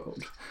exploring the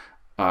world.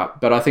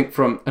 But I think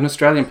from an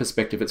Australian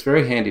perspective it's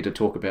very handy to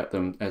talk about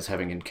them as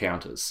having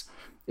encounters.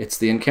 It's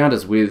the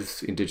encounters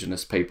with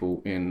Indigenous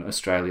people in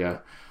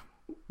Australia,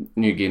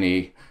 New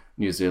Guinea,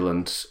 New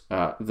Zealand,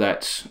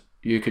 that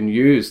you can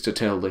use to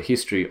tell the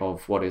history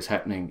of what is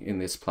happening in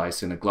this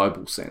place in a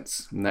global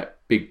sense, in that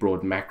big,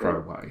 broad,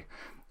 macro way.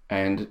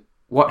 And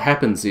what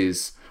happens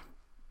is,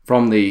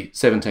 from the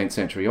 17th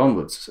century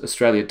onwards,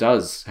 Australia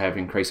does have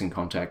increasing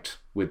contact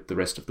with the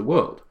rest of the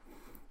world,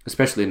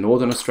 especially in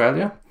Northern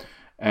Australia.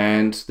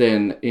 And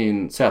then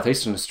in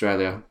Southeastern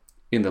Australia,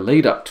 in the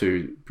lead up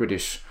to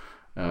British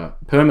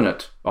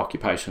permanent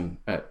occupation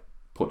at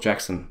Port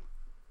Jackson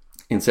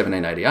in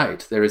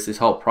 1788, there is this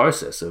whole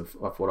process of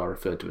what I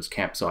referred to as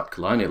campsite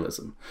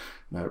colonialism,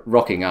 you know,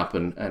 rocking up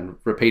and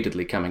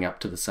repeatedly coming up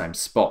to the same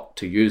spot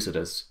to use it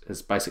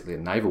as basically a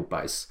naval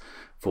base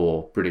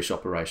for British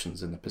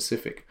operations in the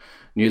Pacific.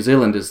 New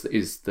Zealand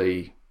is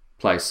the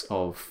place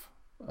of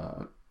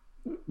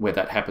where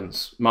that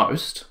happens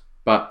most,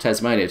 but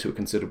Tasmania to a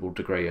considerable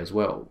degree as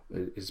well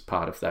is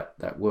part of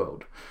that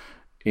world.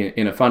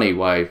 In a funny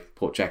way,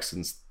 Port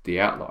Jackson's the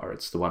outlier.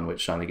 It's the one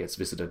which only gets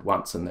visited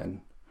once and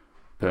then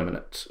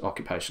permanent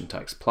occupation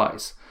takes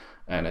place,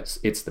 and it's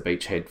the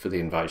beachhead for the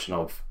invasion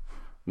of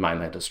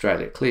mainland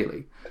Australia,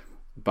 clearly.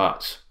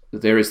 But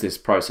there is this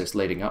process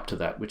leading up to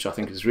that, which I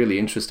think is really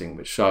interesting,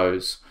 which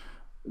shows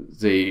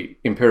the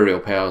imperial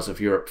powers of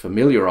Europe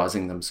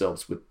familiarising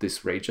themselves with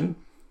this region,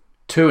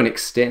 to an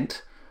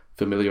extent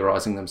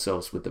familiarising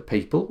themselves with the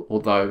people,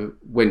 although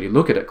when you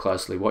look at it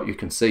closely, what you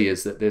can see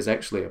is that there's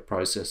actually a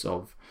process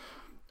of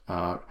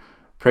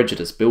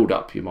prejudice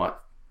build-up, you might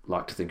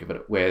like to think of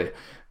it, where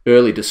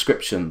early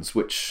descriptions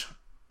which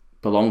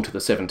belong to the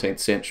 17th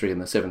century and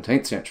the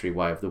 17th century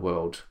way of the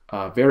world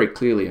are very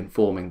clearly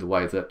informing the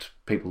way that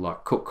people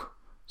like Cook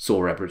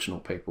saw Aboriginal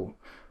people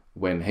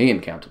when he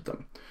encountered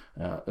them.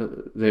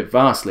 They're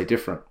vastly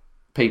different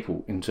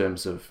people in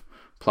terms of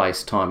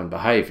place, time and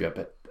behaviour,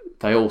 but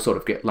they all sort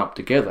of get lumped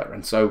together.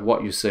 And so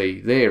what you see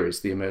there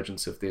is the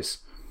emergence of this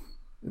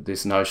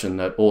notion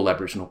that all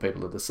Aboriginal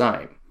people are the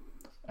same.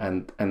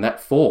 And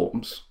that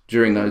forms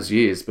during those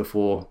years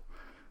before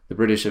the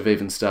British have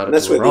even started to arrive.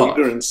 And that's where the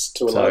ignorance,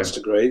 to a large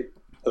degree,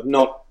 of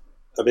not,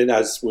 I mean,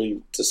 as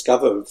we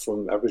discover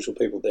from Aboriginal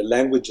people, their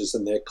languages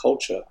and their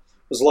culture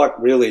was like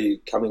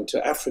really coming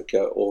to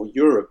Africa or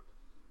Europe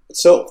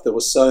itself. There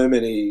were so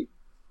many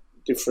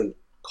different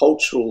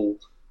cultural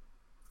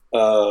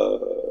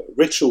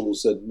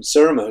rituals and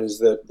ceremonies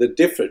that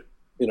differed.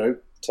 You know,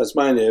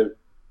 Tasmania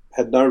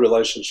had no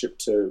relationship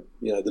to,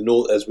 you know, the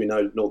North, as we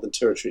know, Northern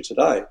Territory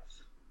today,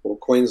 or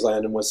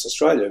Queensland and West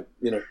Australia.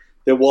 You know,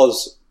 there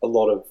was a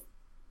lot of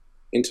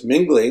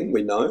intermingling,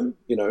 we know,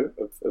 you know,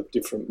 of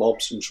different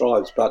mobs and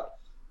tribes, but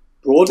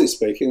broadly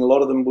speaking, a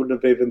lot of them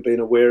wouldn't have even been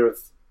aware of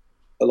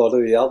a lot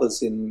of the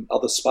others in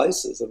other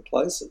spaces and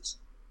places.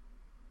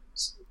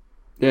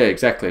 Yeah,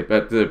 exactly.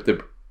 But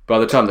by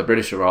the time the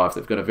British arrived,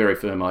 they've got a very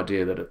firm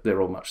idea that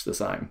they're all much the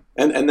same.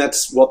 And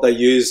that's what they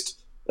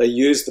used. They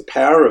used the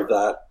power of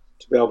that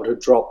to be able to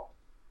drop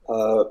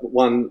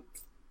one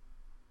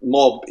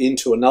mob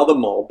into another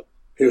mob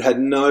who had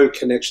no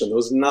connection. There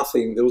was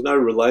nothing. There was no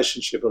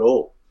relationship at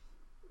all.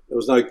 There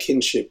was no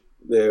kinship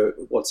there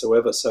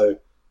whatsoever. So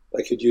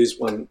they could use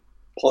one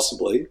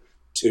possibly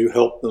to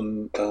help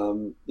them,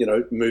 you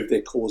know, move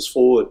their cause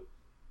forward,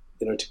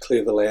 you know, to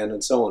clear the land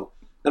and so on.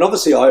 And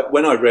obviously,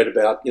 when I read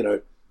about, you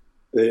know,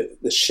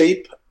 the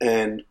sheep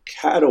and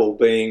cattle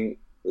being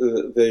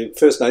the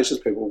First Nations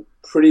people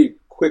pretty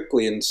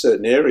quickly in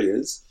certain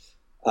areas,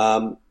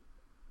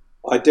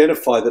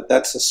 identify that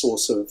that's a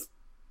source of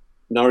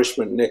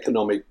nourishment and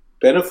economic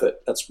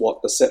benefit. That's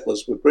what the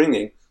settlers were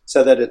bringing.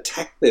 So they'd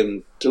attack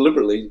them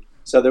deliberately.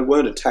 So they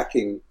weren't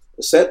attacking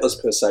the settlers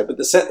per se, but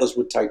the settlers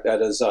would take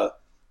that as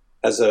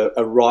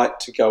a right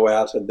to go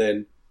out and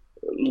then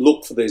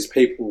look for these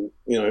people,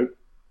 you know,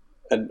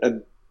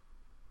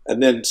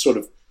 and then sort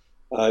of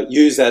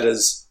use that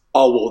as,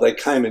 oh, well, they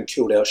came and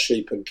killed our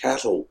sheep and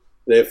cattle,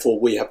 therefore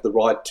we have the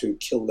right to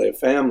kill their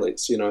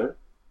families, you know.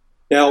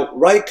 Now,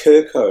 Ray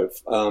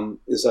Kirkhope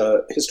is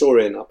a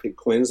historian up in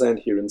Queensland,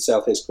 here in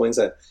southeast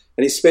Queensland,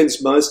 and he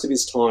spends most of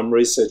his time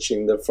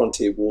researching the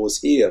frontier wars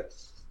here.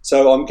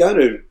 So I'm going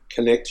to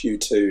connect you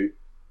to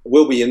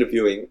we'll be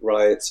interviewing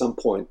Ray at some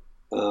point.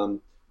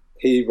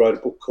 He wrote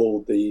a book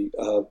called The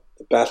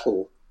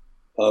Battle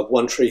of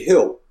One Tree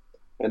Hill,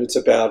 and it's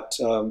about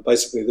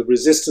basically the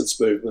resistance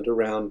movement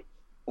around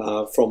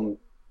from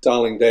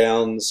Darling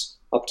Downs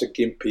up to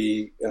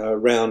Gympie,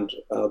 around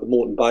the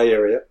Moreton Bay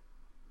area,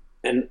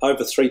 and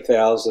over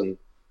 3,000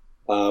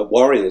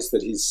 warriors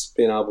that he's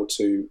been able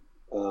to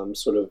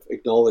sort of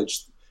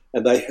acknowledge,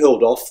 and they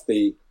held off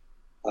the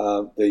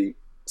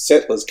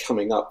settlers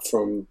coming up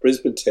from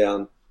Brisbane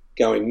town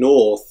going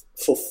north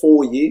for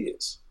 4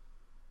 years.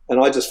 And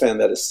I just found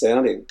that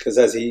astounding, because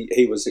as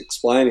he was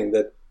explaining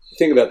that,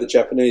 think about the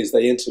Japanese,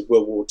 they entered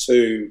World War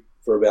II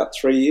for about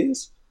 3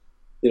 years,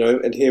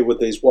 and here were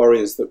these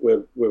warriors that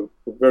were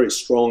very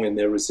strong in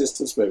their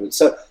resistance movement.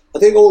 So I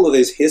think all of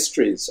these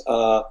histories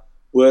are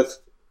worth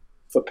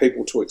for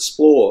people to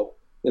explore.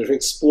 And if you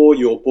explore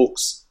your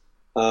books,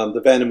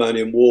 the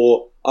Vandemonian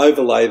War,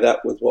 overlay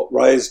that with what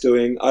Ray's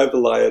doing,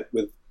 overlay it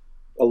with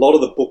a lot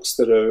of the books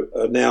that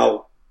are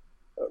now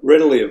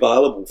readily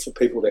available for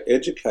people to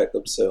educate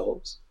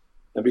themselves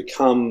and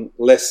become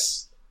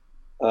less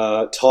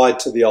tied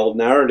to the old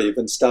narrative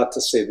and start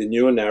to see the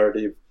newer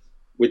narrative,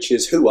 which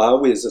is, who are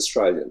we as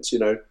Australians?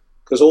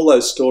 Because all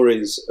those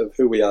stories of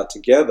who we are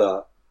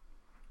together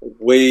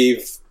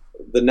weave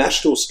the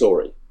national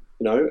story,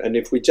 and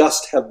if we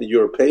just have the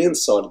European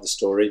side of the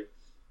story,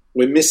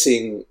 we're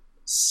missing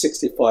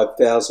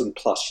 65,000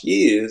 plus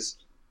years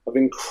of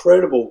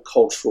incredible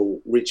cultural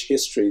rich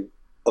history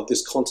of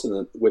this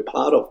continent that we're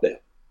part of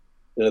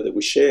now, that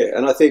we share.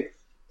 And I think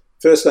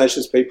First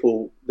Nations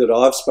people that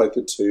I've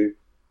spoken to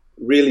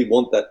really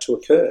want that to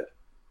occur.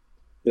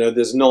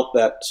 There's not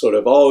that sort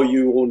of, oh,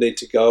 you all need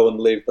to go and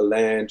leave the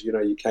land,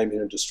 you came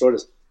here and destroyed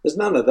us. There's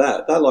none of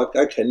that. They're like,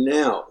 okay,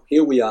 now,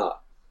 here we are,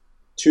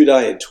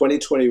 today in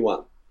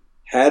 2021.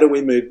 How do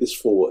we move this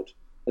forward?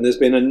 And there's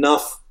been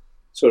enough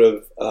sort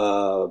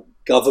of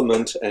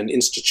government and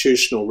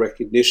institutional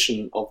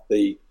recognition of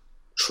the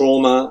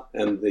trauma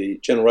and the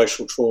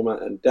generational trauma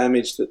and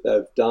damage that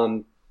they've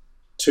done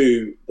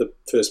to the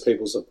First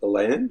Peoples of the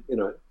land.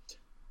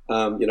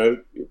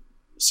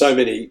 So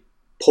many.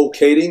 Paul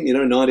Keating,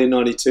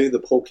 1992, the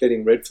Paul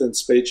Keating Redfern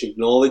speech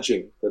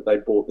acknowledging that they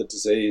brought the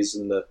disease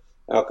and the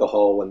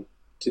alcohol and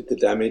did the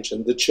damage,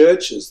 and the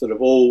churches that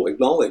have all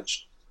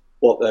acknowledged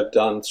what they've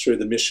done through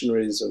the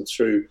missionaries and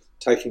through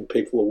taking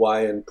people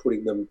away and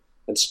putting them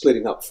and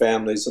splitting up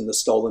families and the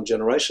stolen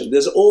generation.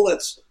 There's all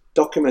that's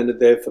documented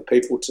there for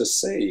people to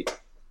see,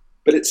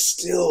 but it's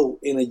still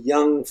in a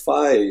young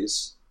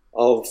phase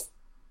of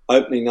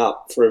opening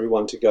up for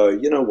everyone to go,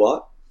 you know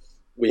what,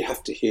 we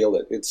have to heal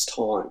it. It's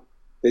time.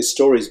 These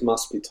stories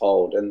must be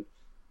told. And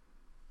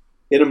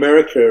in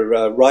America,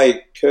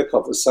 Ray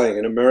Kirchhoff was saying,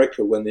 in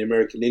America, when the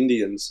American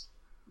Indians,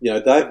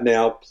 they've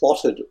now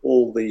plotted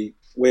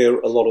where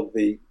a lot of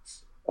the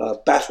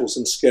battles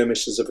and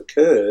skirmishes have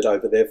occurred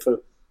over there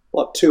for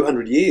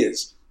 200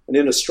 years. And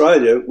in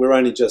Australia, we're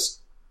only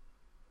just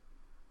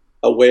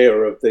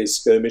aware of these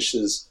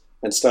skirmishes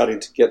and starting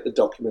to get the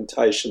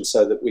documentation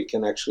so that we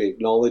can actually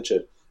acknowledge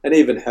it and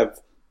even have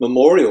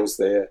memorials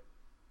there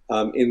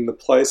in the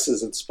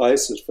places and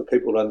spaces for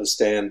people to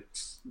understand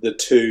the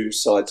two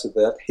sides of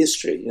that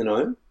history,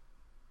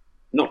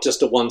 not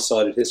just a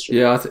one-sided history.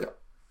 Yeah,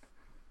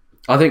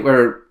 I think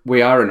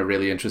we are in a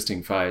really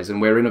interesting phase,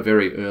 and we're in a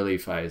very early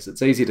phase.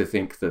 It's easy to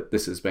think that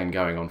this has been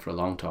going on for a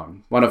long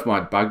time. One of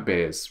my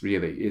bugbears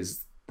really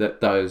is that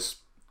those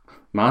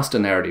master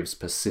narratives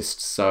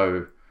persist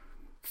so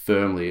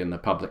firmly in the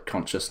public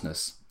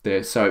consciousness.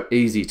 They're so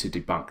easy to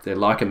debunk. They're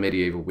like a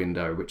medieval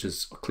window, which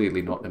is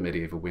clearly not a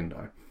medieval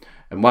window.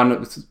 And one,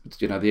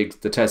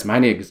 the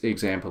Tasmanian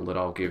example that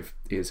I'll give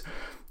is,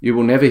 you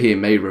will never hear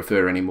me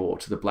refer anymore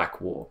to the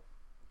Black War.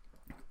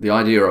 The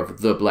idea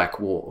of the Black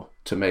War,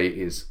 to me,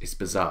 is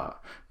bizarre.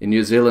 In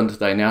New Zealand,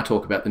 they now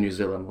talk about the New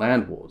Zealand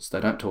land wars.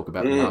 They don't talk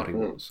about the Māori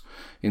wars.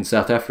 In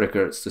South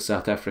Africa, it's the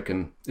South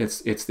African,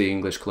 it's the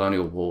English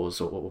colonial wars.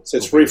 So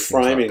it's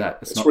reframing. Like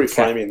it's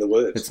reframing the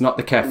words. It's not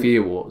the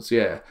Kaffir wars,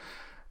 yeah.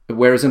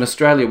 Whereas in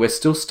Australia, we're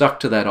still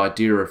stuck to that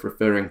idea of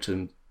referring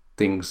to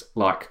things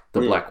like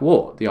the Black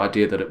War, the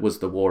idea that it was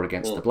the war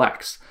against the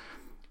blacks.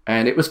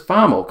 And it was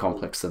far more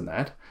complex than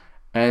that.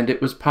 And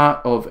it was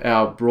part of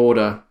our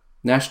broader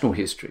national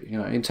history.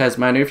 In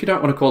Tasmania, if you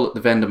don't want to call it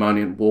the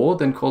Vandemonian War,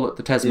 then call it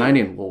the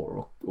Tasmanian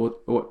War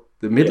or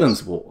the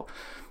Midlands War.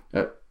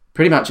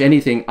 Pretty much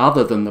anything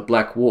other than the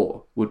Black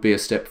War would be a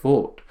step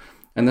forward.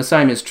 And the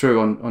same is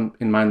true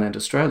in mainland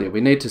Australia.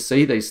 We need to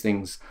see these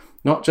things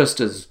not just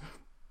as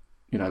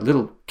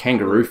little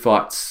kangaroo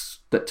fights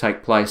that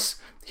take place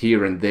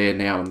here and there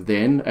now and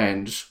then,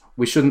 and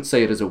we shouldn't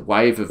see it as a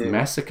wave of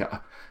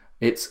massacre.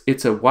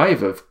 It's a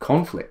wave of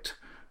conflict,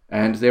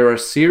 and there are a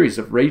series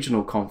of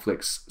regional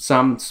conflicts,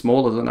 some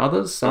smaller than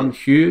others, some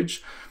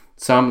huge,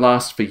 some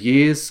last for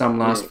years, some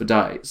last for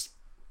days.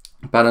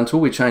 But until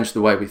we change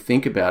the way we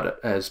think about it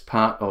as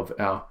part of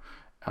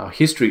our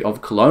history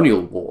of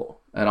colonial war,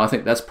 and I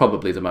think that's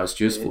probably the most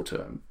useful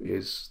term,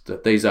 is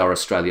that these are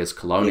Australia's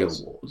colonial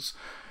wars.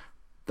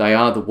 They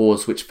are the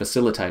wars which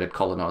facilitated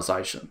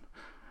colonisation.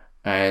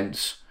 And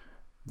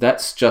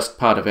that's just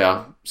part of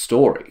our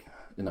story.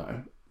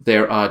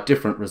 There are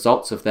different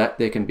results of that.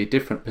 There can be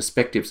different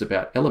perspectives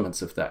about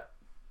elements of that.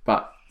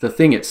 But the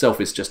thing itself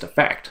is just a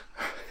fact.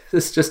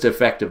 It's just a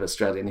fact of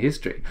Australian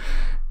history,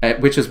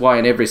 which is why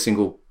in every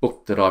single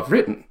book that I've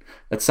written,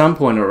 at some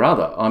point or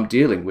other, I'm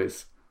dealing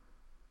with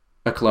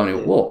a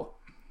colonial war.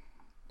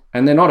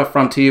 And they're not a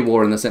frontier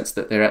war in the sense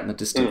that they're out in the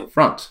distant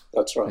front.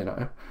 That's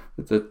right.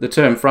 The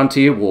term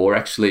frontier war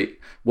actually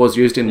was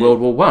used in World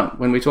War One.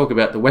 When we talk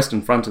about the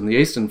Western Front and the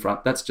Eastern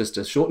Front, that's just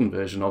a shortened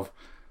version of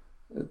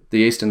the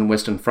Eastern and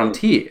Western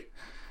frontier.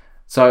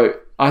 So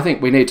I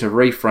think we need to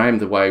reframe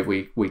the way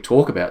we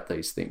talk about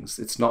these things.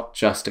 It's not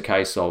just a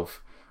case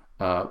of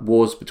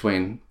wars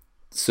between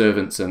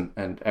servants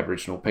and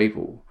Aboriginal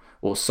people,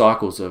 or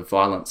cycles of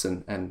violence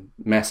and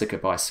massacre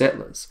by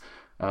settlers.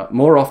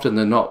 More often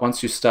than not,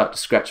 once you start to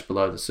scratch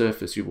below the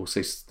surface, you will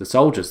see the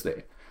soldiers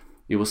there.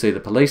 You will see the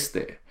police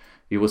there.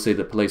 You will see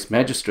the police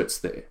magistrates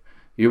there.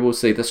 You will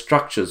see the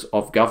structures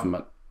of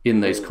government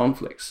in these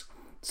conflicts.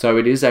 So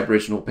it is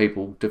Aboriginal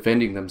people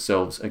defending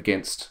themselves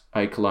against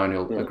a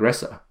colonial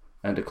aggressor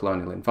and a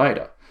colonial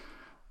invader.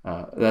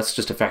 That's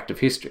just a fact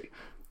of history.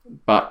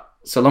 But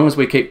so long as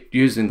we keep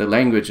using the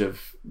language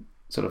of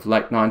sort of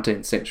late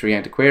 19th century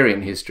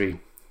antiquarian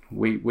history,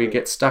 we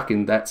get stuck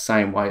in that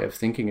same way of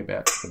thinking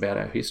about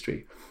our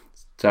history.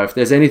 So if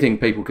there's anything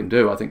people can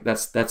do, I think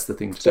that's the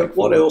thing to take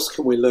forward. What else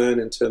can we learn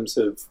in terms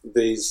of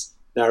these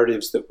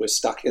narratives that we're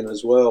stuck in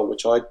as well,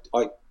 which I've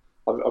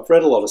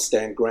read a lot of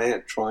Stan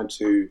Grant trying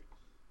to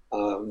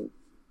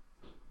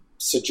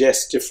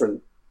suggest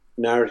different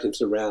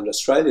narratives around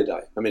Australia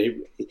Day. I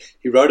mean,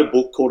 he wrote a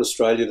book called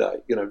Australia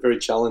Day, very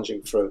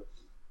challenging for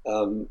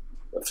a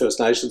First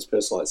Nations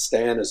person like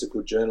Stan, as a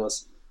good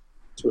journalist,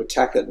 to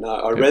attack it. And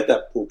I read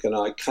that book and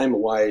I came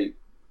away,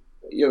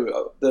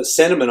 the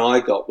sentiment I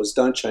got was,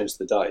 don't change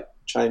the date,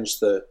 change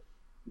the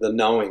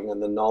knowing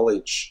and the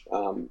knowledge.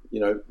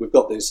 We've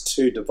got these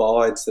two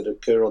divides that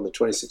occur on the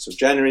 26th of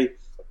January.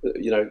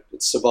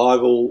 It's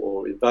survival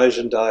or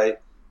invasion day,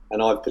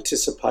 and I've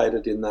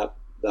participated in that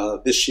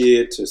this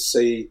year to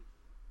see,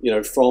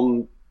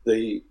 from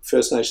the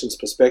First Nations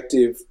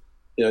perspective,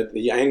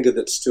 the anger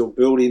that's still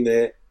building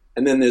there.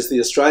 And then there's the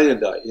Australian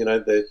Day,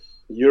 the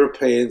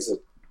Europeans, the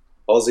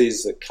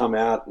Aussies that come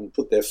out and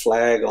put their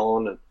flag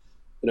on, and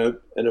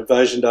an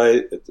invasion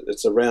day,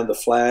 it's around the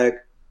flag.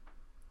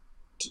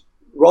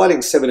 Writing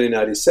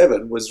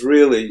 1787 was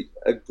really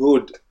a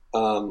good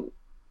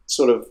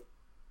sort of,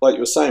 like you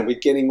were saying, we're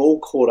getting all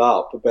caught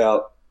up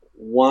about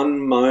one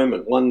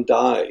moment, one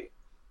day,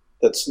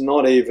 that's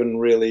not even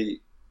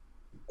really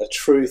a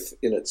truth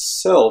in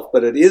itself,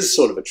 but it is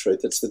sort of a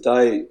truth. It's the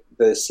day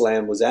this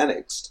land was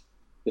annexed,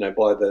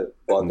 by the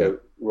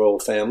royal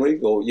family,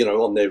 or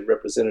on their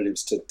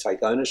representatives to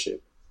take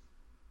ownership.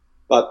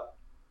 But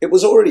it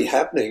was already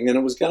happening, and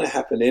it was going to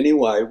happen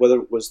anyway, whether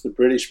it was the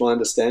British, my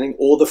understanding,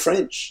 or the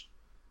French,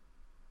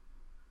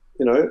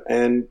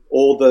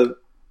 or the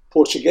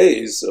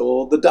Portuguese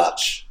or the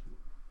Dutch.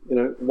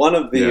 One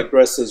of the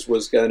aggressors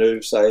was going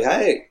to say,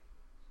 hey,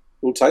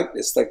 we'll take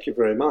this, thank you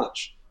very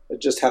much.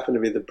 It just happened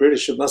to be the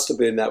British. It must have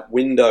been that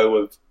window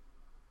of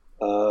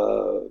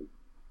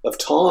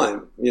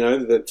time,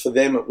 that for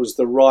them it was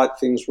the right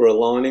things were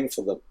aligning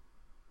for them.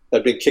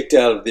 They'd been kicked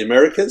out of the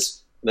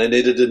Americas, and they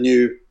needed a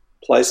new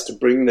place to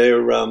bring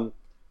their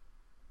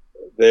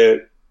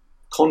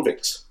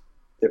convicts,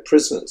 their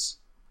prisoners,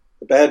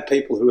 the bad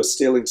people who are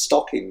stealing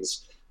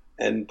stockings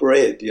and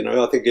bread.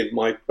 I think of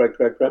my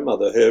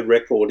great-great-grandmother, her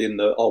record in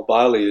the Old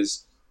Bailey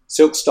is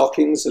silk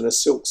stockings and a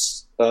silk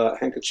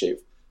handkerchief,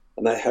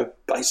 and they have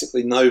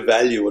basically no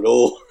value at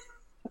all.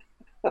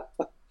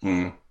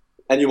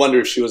 And you wonder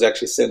if she was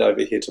actually sent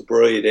over here to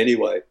breed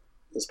anyway,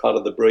 as part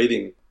of the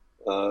breeding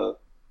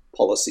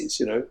policies,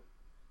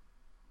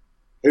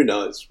 Who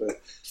knows?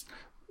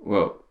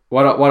 Well,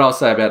 what I'll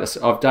say about this,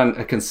 I've done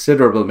a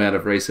considerable amount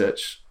of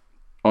research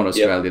on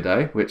Australia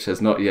Day, which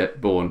has not yet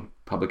borne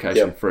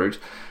publication fruit,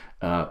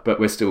 but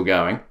we're still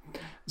going.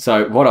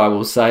 So what I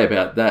will say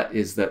about that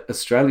is that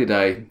Australia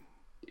Day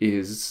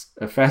is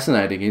a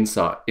fascinating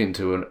insight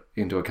into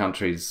a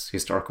country's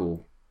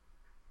historical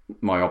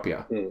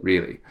myopia,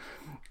 really.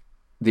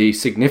 The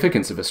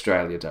significance of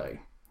Australia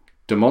Day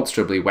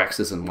demonstrably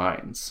waxes and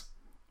wanes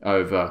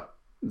over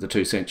the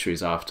 2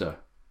 centuries after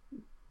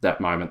that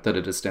moment that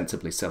it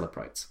ostensibly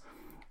celebrates.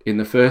 In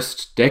the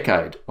first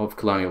decade of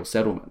colonial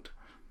settlement,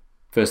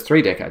 first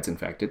 3 decades in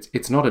fact,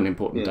 it's not an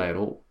important day at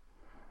all.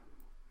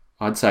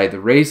 I'd say the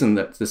reason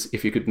that this,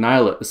 if you could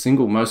nail it, the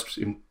single most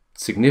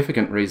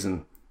significant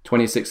reason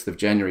 26th of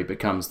January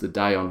becomes the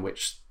day on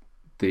which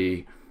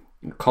the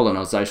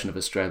colonisation of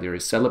Australia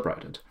is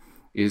celebrated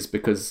is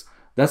because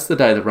that's the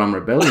day the Rum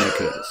Rebellion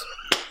occurs.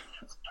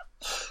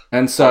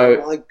 And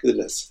so, oh my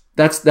goodness,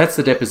 that's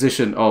the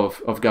deposition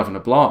of Governor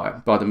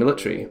Bligh by the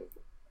military.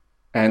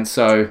 And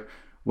so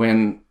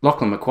when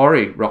Lachlan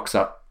Macquarie rocks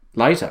up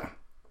later,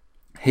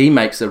 he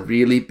makes a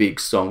really big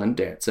song and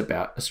dance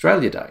about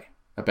Australia Day,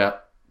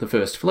 about the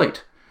First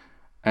Fleet.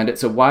 And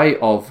it's a way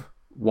of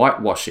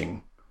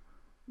whitewashing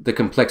the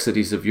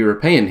complexities of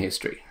European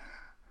history.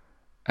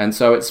 And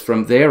so it's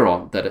from there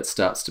on that it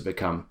starts to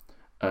become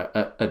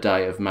a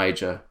day of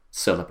major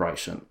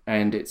celebration,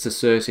 and it's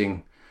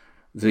asserting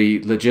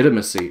the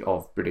legitimacy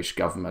of British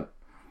government,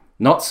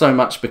 not so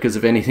much because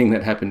of anything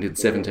that happened in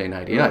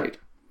 1788,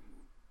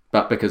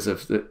 but because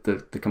of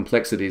the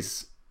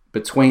complexities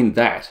between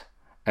that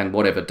and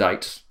whatever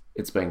date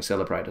it's being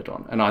celebrated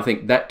on. And I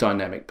think that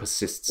dynamic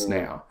persists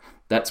now.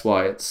 That's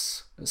why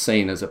it's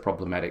seen as a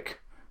problematic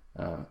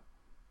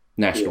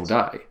national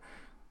day,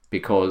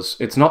 because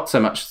it's not so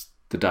much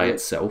the day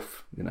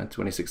itself.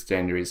 26th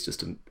January is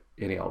just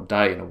any old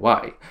day in a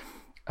way.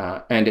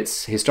 And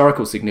its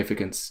historical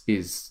significance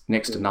is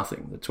next to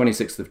nothing. The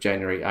 26th of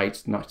January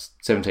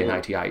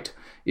 1788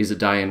 is a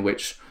day in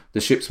which the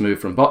ships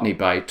moved from Botany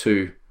Bay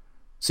to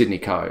Sydney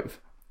Cove,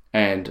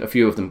 and a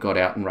few of them got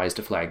out and raised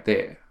a flag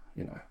there,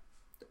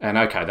 And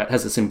okay, that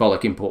has a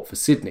symbolic import for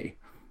Sydney,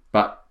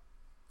 but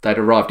they'd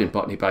arrived in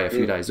Botany Bay a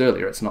few days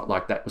earlier. It's not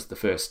like that was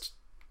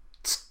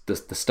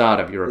the start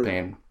of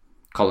European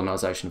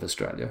colonisation of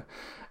Australia.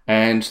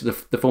 And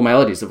the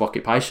formalities of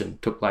occupation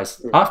took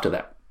place after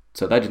that.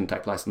 So they didn't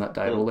take place on that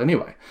day at all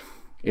anyway.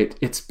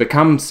 It's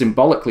become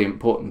symbolically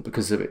important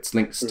because of its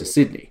links to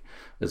Sydney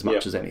as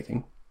much as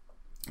anything.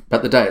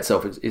 But the day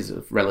itself is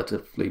of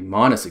relatively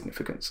minor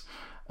significance.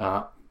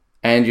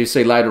 And you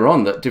see later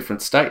on that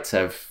different states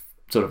have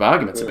sort of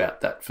arguments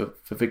about that. For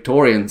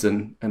Victorians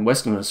and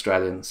Western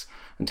Australians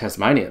and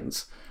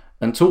Tasmanians,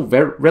 until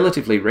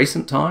relatively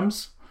recent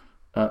times,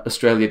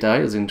 Australia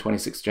Day, as in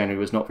 26th January,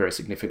 was not very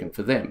significant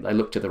for them. They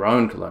looked to their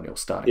own colonial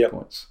starting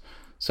points.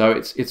 So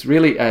it's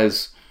really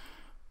as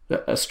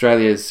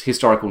Australia's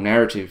historical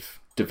narrative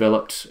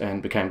developed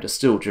and became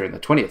distilled during the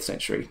 20th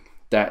century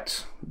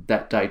that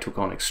day took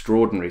on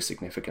extraordinary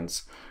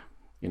significance.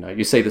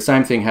 You see the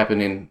same thing happen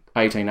in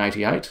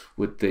 1888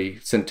 with the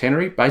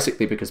centenary,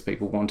 basically because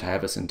people want to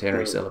have a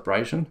centenary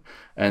celebration.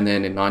 And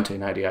then in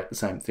 1988, the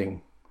same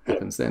thing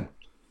happens then.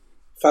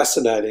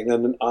 Fascinating.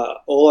 And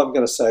all I'm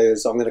going to say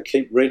is I'm going to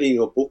keep reading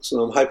your books,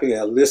 and I'm hoping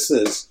our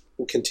listeners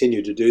will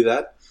continue to do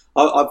that.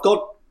 I've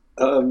got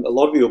a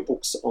lot of your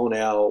books on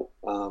our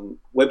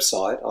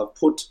website. I've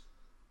put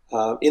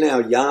in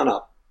our Yarn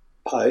Up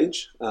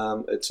page,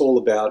 it's all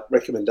about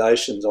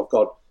recommendations. I've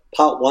got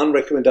part 1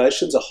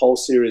 recommendations, a whole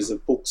series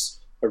of books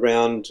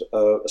around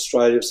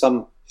Australia,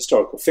 some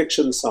historical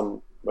fiction,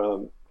 some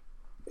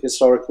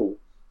historical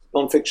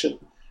non-fiction.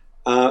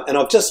 And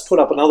I've just put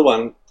up another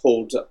one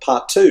called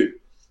part 2.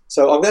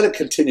 So I'm going to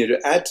continue to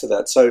add to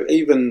that. So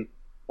even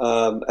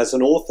as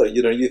an author,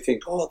 you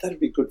think, that'd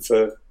be good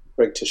for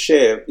Greg to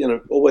share.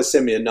 Always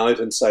send me a note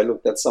and say,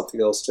 look, that's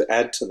something else to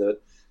add to that,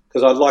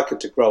 because I'd like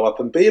it to grow up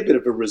and be a bit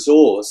of a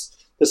resource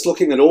that's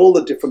looking at all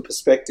the different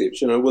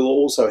perspectives. We'll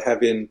also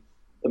have in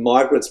the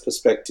migrants'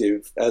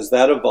 perspective as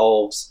that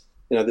evolves.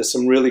 There's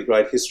some really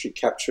great history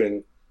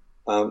capturing,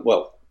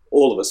 all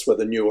of us,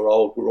 whether new or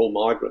old, we're all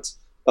migrants.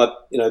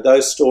 But,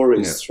 those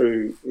stories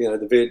through,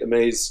 the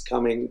Vietnamese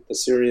coming, the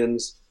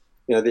Syrians,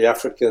 the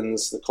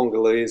Africans, the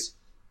Congolese,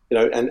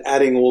 and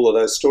adding all of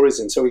those stories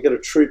in. So we get a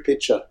true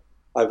picture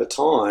over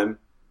time,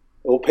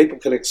 or people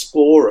can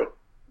explore it,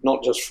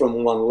 not just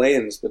from one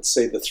lens, but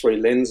see the 3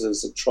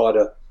 lenses and try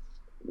to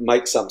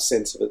make some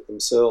sense of it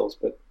themselves.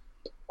 But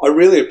I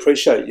really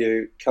appreciate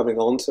you coming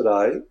on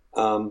today.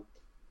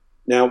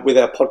 Now, with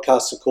our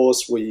podcast, of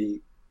course,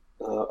 we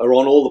are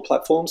on all the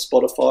platforms,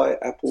 Spotify,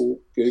 Apple,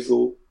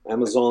 Google,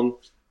 Amazon.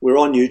 We're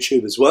on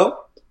YouTube as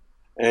well.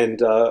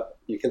 And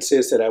you can see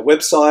us at our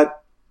website,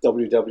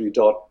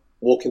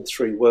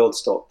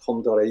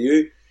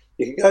 www.walking3worlds.com.au.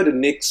 You can go to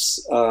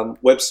Nick's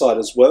website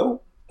as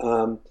well.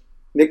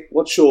 Nick,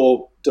 what's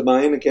your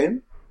domain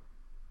again?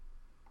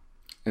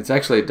 It's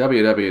actually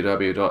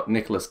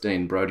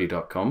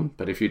www.nicholasdeanbrodie.com,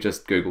 but if you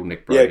just Google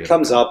Nick Brodie... Yeah, it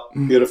comes up,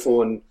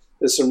 beautiful, and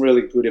there's some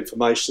really good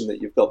information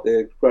that you've got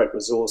there, great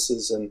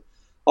resources, and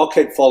I'll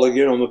keep following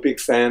you. I'm a big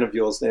fan of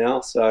yours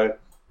now, so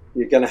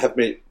you're going to have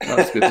me...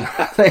 That's good.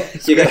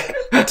 You're going to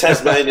a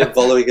Tasmanian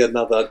following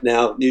another,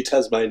 now new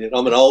Tasmanian.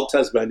 I'm an old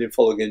Tasmanian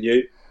following a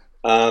new.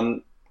 A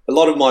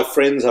lot of my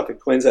friends up in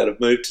Queensland have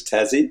moved to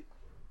Tassie,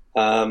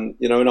 and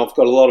I've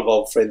got a lot of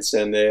old friends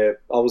down there.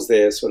 I was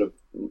there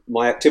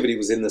my activity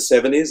was in the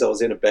 70s. I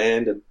was in a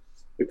band and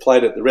we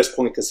played at the West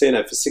Point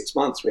Casino for 6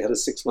 months. We had a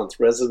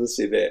 6-month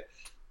residency there.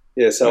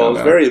 Yeah, so I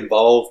was very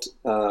involved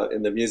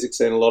in the music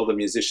scene. A lot of the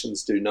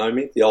musicians do know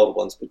me, the older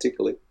ones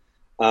particularly.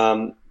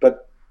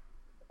 But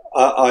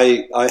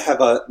I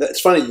have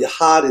it's funny, your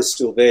heart is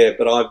still there,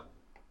 but I've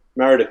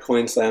married a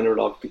Queenslander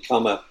and I've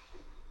become a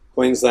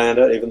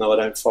Queenslander, even though I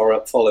don't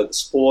follow the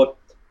sport.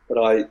 But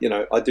I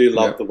do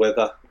love the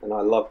weather and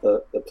I love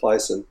the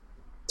place. And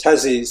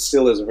Tassie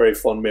still is a very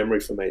fond memory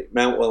for me.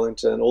 Mount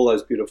Wellington, all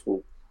those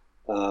beautiful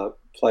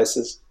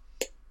places.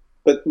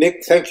 But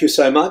Nick, thank you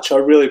so much. I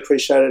really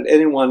appreciate it.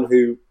 Anyone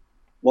who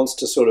wants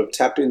to sort of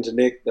tap into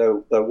Nick,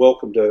 they're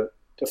welcome to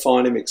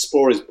find him,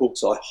 explore his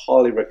books. I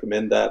highly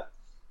recommend that.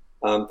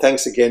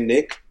 Thanks again,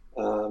 Nick,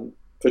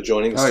 for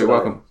joining us today. You're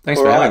welcome. Thanks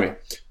for having me.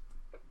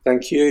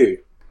 Thank you.